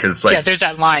Aquaman because it's like, yeah, there's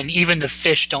that line, even the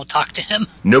fish don't talk to him.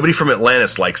 Nobody from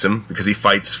Atlantis likes him because he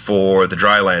fights for the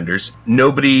Drylanders.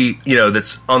 Nobody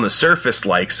that's on the surface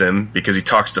likes him because he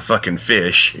talks to fucking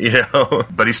fish,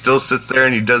 but he still sits there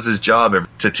and he does his job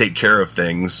to take care of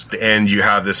things. And you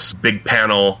have this big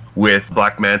panel with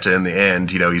Black Manta in the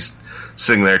end. He's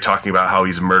sitting there talking about how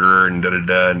he's a murderer and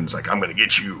da-da-da, and he's like, I'm going to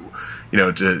get you,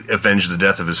 to avenge the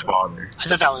death of his father. I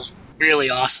thought that was really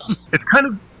awesome. It's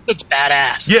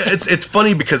badass. Yeah, it's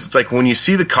funny because it's like when you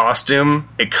see the costume,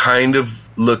 it kind of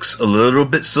looks a little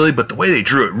bit silly, but the way they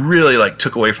drew it really like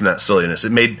took away from that silliness.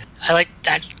 I like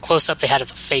that close-up they had of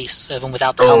the face of him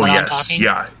without the helmet on talking.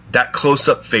 Yeah, that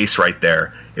close-up face right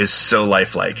there is so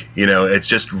lifelike. It's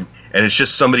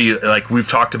just somebody, like we've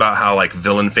talked about how like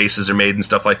villain faces are made and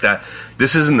stuff like that.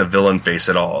 This isn't a villain face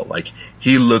at all. Like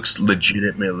he looks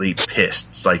legitimately pissed.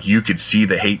 It's like you could see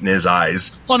the hate in his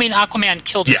eyes. Well, I mean, Aquaman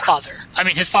killed his father. I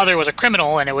mean, his father was a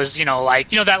criminal, and it was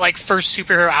that like first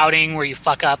superhero outing where you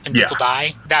fuck up and people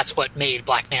die. That's what made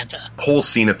Black Manta. Whole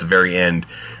scene at the very end,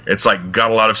 it's like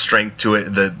got a lot of strength to it.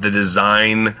 The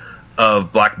design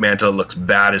of Black Manta looks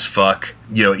bad as fuck.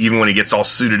 Even when he gets all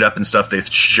suited up and stuff, they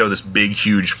show this big,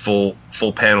 huge, full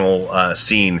panel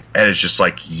scene, and it's just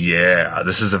like, yeah,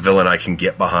 this is a villain I can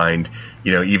get behind.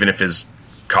 Even if his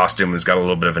costume has got a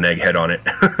little bit of an egghead on it.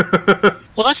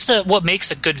 Well, that's what makes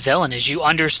a good villain is you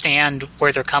understand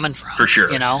where they're coming from. For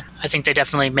sure. You know, I think they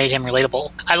definitely made him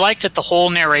relatable. I liked that the whole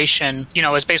narration, you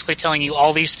know, is basically telling you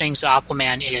all these things that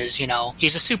Aquaman is. You know,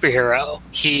 he's a superhero.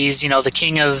 He's, you know, the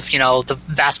king of, you know, the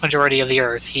vast majority of the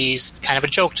earth. He's kind of a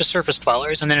joke to surface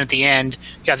dwellers. And then at the end,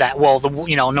 you have that, well,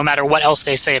 you know, no matter what else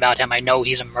they say about him, I know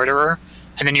he's a murderer.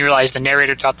 And then you realize the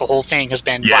narrator throughout the whole thing has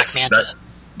been Black Manta.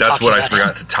 That's what I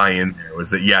forgot to tie in there,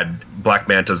 was that, yeah, Black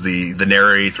Manta's the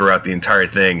narrator throughout the entire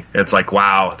thing. And it's like,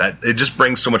 wow, that it just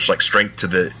brings so much like strength to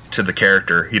the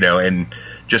character, you know, and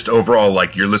just overall,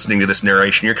 like, you're listening to this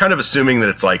narration, you're kind of assuming that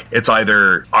it's like, it's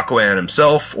either Aquaman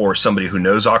himself or somebody who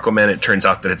knows Aquaman. It turns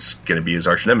out that it's going to be his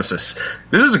arch nemesis.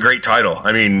 This is a great title.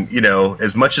 I mean, you know,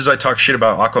 as much as I talk shit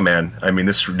about Aquaman, I mean,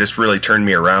 this really turned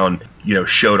me around, you know,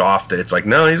 showed off that it's like,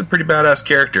 no, he's a pretty badass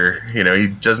character. You know, he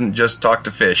doesn't just talk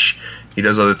to fish. He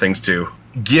does other things too.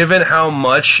 Given how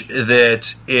much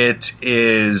that it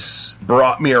is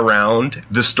brought me around,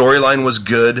 the storyline was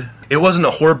good. It wasn't a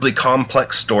horribly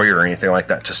complex story or anything like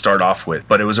that to start off with,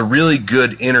 but it was a really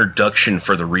good introduction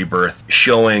for the Rebirth,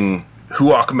 showing who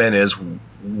Aquaman is,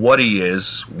 what he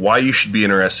is, why you should be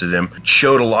interested in him. It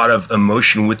showed a lot of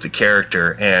emotion with the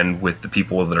character and with the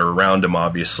people that are around him,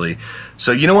 obviously.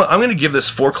 So, you know what? I'm going to give this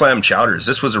 4 clam chowders.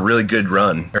 This was a really good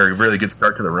run, or a really good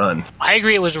start to the run. I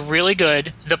agree, it was really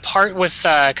good. The part with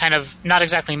kind of not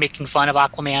exactly making fun of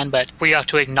Aquaman, but where you have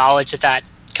to acknowledge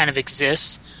that kind of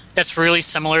exists, that's really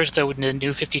similar to the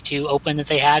New 52 Open that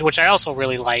they had, which I also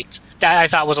really liked. That I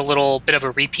thought was a little bit of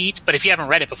a repeat, but if you haven't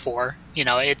read it before, you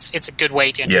know, it's a good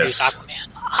way to introduce Aquaman.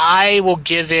 I will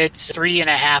give it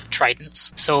 3.5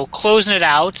 tridents. So closing it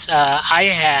out, I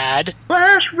had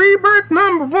Flash Rebirth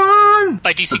 #1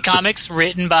 by DC Comics,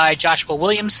 written by Joshua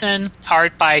Williamson,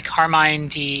 art by Carmine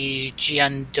Di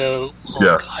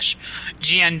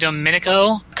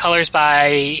Giandomenico, colors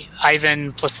by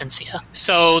Ivan Placencia.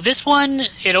 So this one,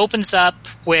 it opens up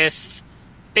with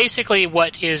basically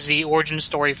what is the origin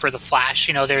story for the Flash.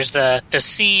 You know, there's the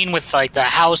scene with like the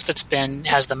house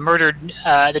has the murder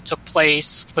that took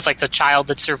place with like the child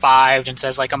that survived and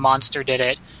says like a monster did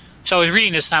it. So I was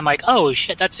reading this and I'm like, oh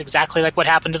shit, that's exactly like what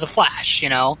happened to the Flash, you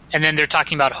know? And then they're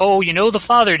talking about, oh, you know, the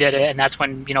father did it. And that's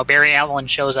when, you know, Barry Allen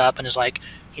shows up and is like,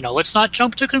 you know, let's not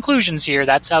jump to conclusions here.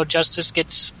 That's how justice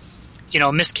gets, you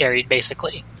know, miscarried,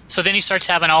 basically. So then he starts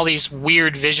having all these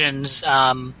weird visions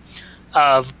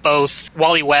of both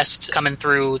Wally West coming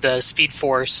through the Speed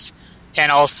Force and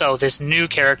also this new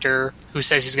character who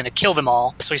says he's going to kill them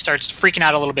all. So he starts freaking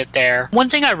out a little bit there. One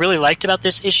thing I really liked about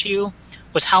this issue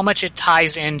was how much it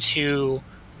ties into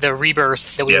the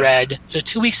Rebirth that we read. Was it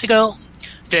 2 weeks ago?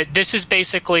 That this is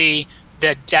basically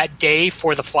that day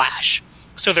for the Flash.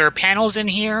 So there are panels in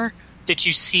here that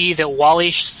you see that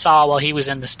Wally saw while he was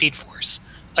in the Speed Force.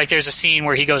 Like there's a scene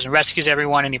where he goes and rescues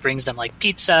everyone and he brings them like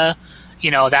pizza.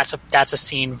 You know, that's a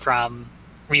scene from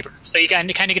Rebirth. So you kind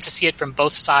of get to see it from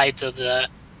both sides of the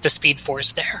Speed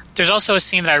Force there. There's also a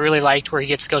scene that I really liked where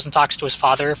he goes and talks to his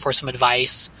father for some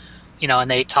advice, you know,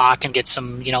 and they talk and get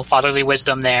some, you know, fatherly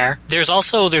wisdom there. There's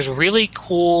really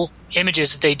cool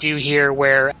images that they do here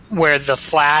where the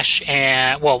Flash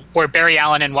where Barry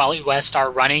Allen and Wally West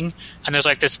are running, and there's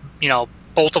like this, you know,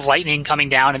 bolt of lightning coming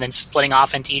down and then splitting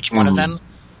off into each one of them.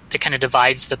 That kind of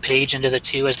divides the page into the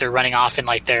two as they're running off in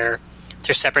like their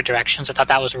separate directions. I thought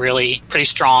that was really pretty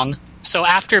strong. So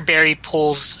after Barry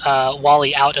pulls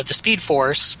Wally out of the Speed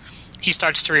Force, he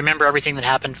starts to remember everything that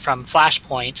happened from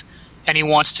Flashpoint, and he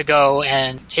wants to go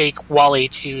and take Wally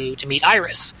to meet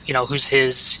Iris, you know, who's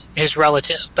his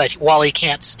relative. But Wally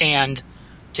can't stand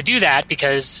to do that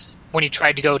because when he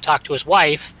tried to go talk to his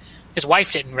wife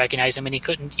didn't recognize him, and he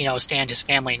couldn't, you know, stand his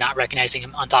family not recognizing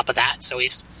him on top of that. So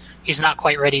he's not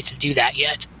quite ready to do that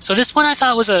yet. So this one I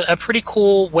thought was a pretty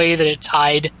cool way that it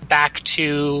tied back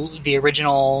to the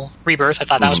original Rebirth. I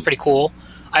thought that was pretty cool.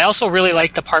 I also really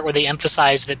liked the part where they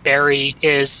emphasized that Barry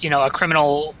is, you know, a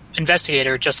criminal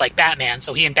investigator just like Batman.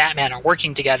 So he and Batman are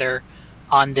working together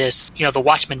on this, you know, the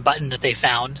Watchmen button that they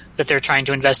found, that they're trying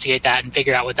to investigate that and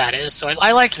figure out what that is. So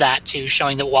I liked that too,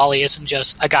 showing that Wally isn't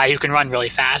just a guy who can run really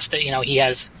fast, that, you know, he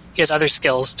has other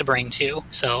skills to bring too.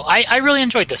 So I really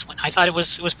enjoyed this one. I thought it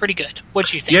was pretty good. What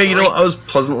do you think? Yeah, you know, I was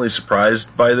pleasantly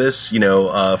surprised by this. You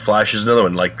know, Flash is another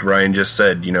one. Like Ryan just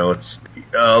said, you know, it's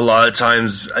a lot of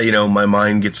times, you know, my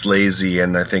mind gets lazy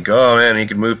and I think, oh man, he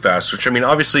can move fast. Which, I mean,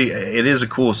 obviously it is a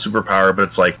cool superpower, but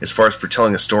it's like, as far as for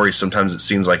telling a story, sometimes it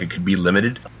seems like it could be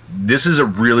limited. This is a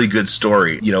really good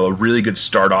story, you know, a really good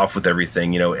start off with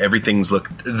everything. You know,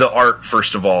 the art,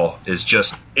 first of all, is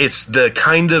just, it's the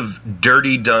kind of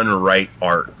dirty done right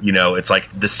art. You know, it's like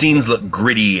the scenes look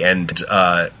gritty and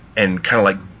kind of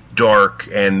like dark,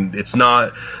 and it's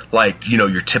not like, you know,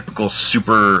 your typical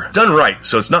super done right.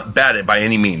 So it's not bad by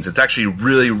any means. It's actually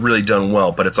really, really done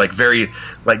well, but it's like very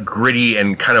like gritty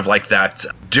and kind of like that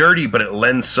dirty, but it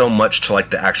lends so much to like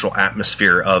the actual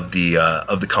atmosphere of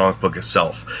the comic book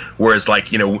itself. Whereas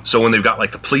like, you know, so when they've got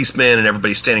like the policemen and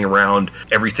everybody standing around,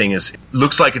 everything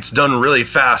looks like it's done really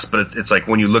fast, but it's like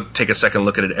when you take a second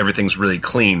look at it, everything's really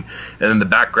clean. And in the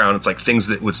background, it's like things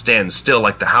that would stand still,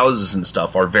 like the houses and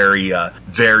stuff are very,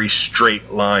 very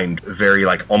straight lined, very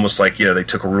like almost like, you know, they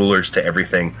took rulers to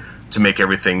everything to make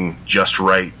everything just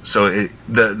right. So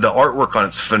the artwork on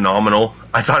it's phenomenal.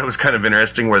 I thought it was kind of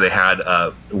interesting where they had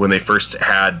when they first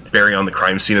had Barry on the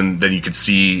crime scene, and then you could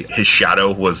see his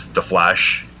shadow was the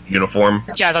Flash uniform.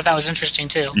 Yeah, I thought that was interesting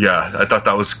too. Yeah, I thought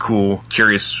that was cool.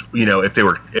 Curious, you know, if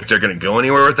they're going to go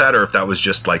anywhere with that, or if that was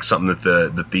just like something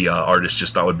that the artist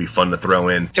just thought would be fun to throw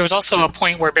in. There was also a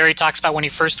point where Barry talks about when he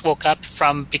first woke up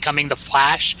from becoming the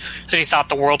Flash, that he thought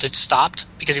the world had stopped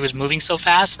because he was moving so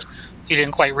fast. He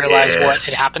didn't quite realize what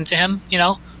had happened to him, you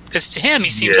know? Because to him, he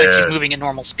seems like he's moving at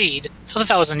normal speed. So I thought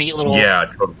that was a neat little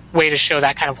way to show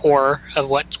that kind of horror of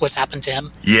what's happened to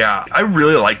him. Yeah, I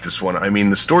really like this one. I mean,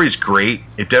 the story's great.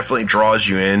 It definitely draws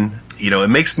you in. You know, it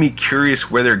makes me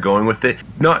curious where they're going with it.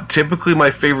 Not typically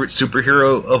my favorite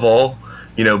superhero of all,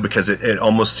 you know, because it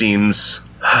almost seems...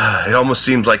 It almost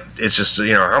seems like it's just,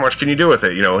 you know, how much can you do with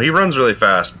it? You know, he runs really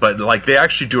fast, but like they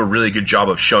actually do a really good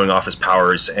job of showing off his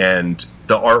powers, and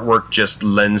the artwork just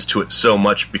lends to it so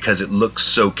much because it looks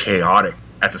so chaotic.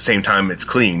 At the same time, it's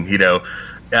clean, you know.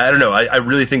 I don't know. I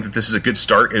really think that this is a good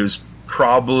start. It was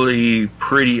probably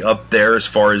pretty up there as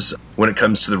far as when it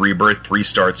comes to the rebirth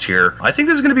restarts here. I think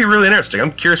this is going to be really interesting.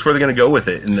 I'm curious where they're going to go with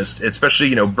it in this, especially,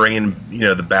 you know, bringing, you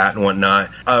know, the bat and whatnot.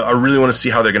 I really want to see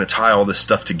how they're going to tie all this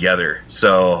stuff together.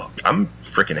 So I'm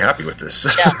freaking happy with this.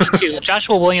 Yeah, me too.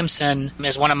 Joshua Williamson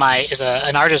is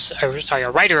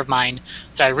a writer of mine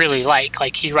that I really like.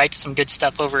 Like, he writes some good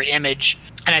stuff over at Image,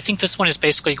 and I think this one is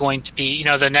basically going to be, you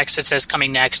know, the next, it says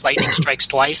coming next, Lightning Strikes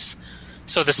Twice.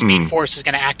 So the Speed Force is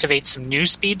going to activate some new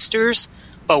speedsters,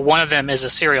 but one of them is a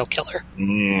serial killer.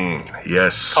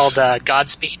 Yes. Called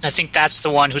Godspeed. And I think that's the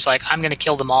one who's like, I'm going to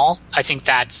kill them all. I think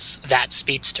that's that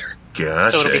speedster. Gotcha.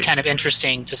 So it'll be kind of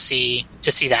interesting to see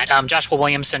that. Joshua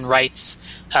Williamson writes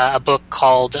a book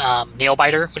called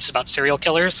Nailbiter, which is about serial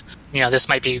killers. You know, this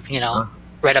might be, you know,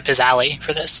 right up his alley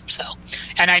for this. So,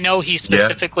 and I know he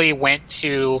specifically went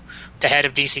to the head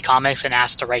of DC Comics and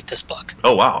asked to write this book.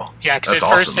 Oh, wow. Yeah, because at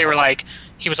first they were like,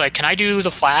 he was like, can I do The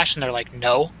Flash? And they're like,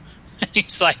 no. And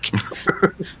he's like,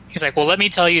 well, let me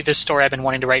tell you this story I've been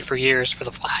wanting to write for years for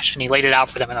The Flash. And he laid it out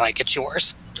for them, and they're like, it's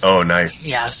yours. Oh, nice.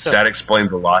 Yeah, so that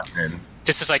explains a lot, man.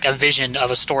 This is like a vision of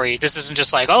a story. This isn't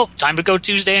just like, oh, time to go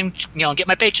Tuesday and, you know, get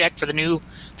my paycheck for the new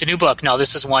book. No,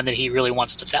 this is one that he really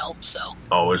wants to tell. So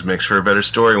always makes for a better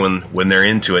story when they're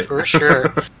into it. For sure.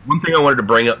 One thing I wanted to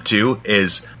bring up too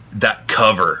is that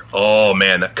cover. Oh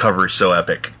man, that cover is so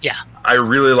epic. Yeah. I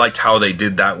really liked how they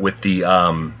did that with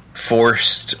the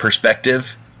forced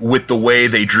perspective, with the way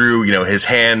they drew, you know, his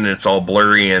hand, and it's all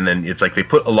blurry, and then it's like they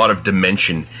put a lot of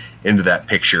dimension into that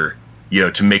picture, you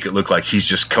know, to make it look like he's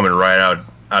just coming right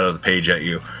out of the page at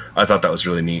you. I thought that was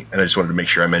really neat, and I just wanted to make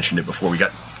sure I mentioned it before we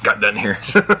got done here.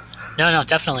 No,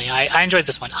 definitely. I enjoyed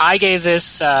this one. I gave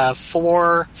this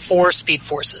 4 Speed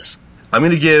Forces. I'm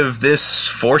going to give this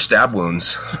 4 stab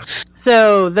wounds.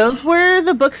 So those were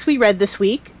the books we read this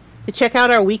week. To check out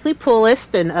our weekly pull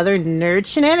list and other nerd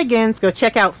shenanigans, go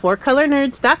check out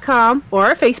 4colornerds.com or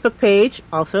our Facebook page,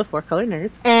 also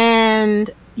 4colornerds. And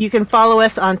you can follow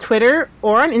us on Twitter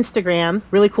or on Instagram.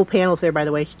 Really cool panels there, by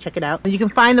the way. Check it out. You can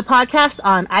find the podcast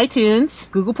on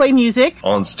iTunes, Google Play Music,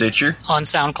 on Stitcher, on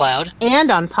SoundCloud, and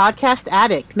on Podcast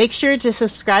Addict. Make sure to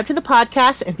subscribe to the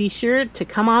podcast and be sure to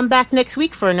come on back next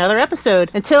week for another episode.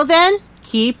 Until then,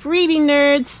 keep reading,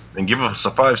 nerds. And give us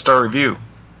a 5-star review.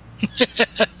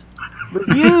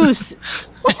 Reviews.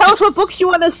 Well, tell us what books you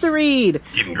want us to read.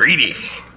 Getting greedy.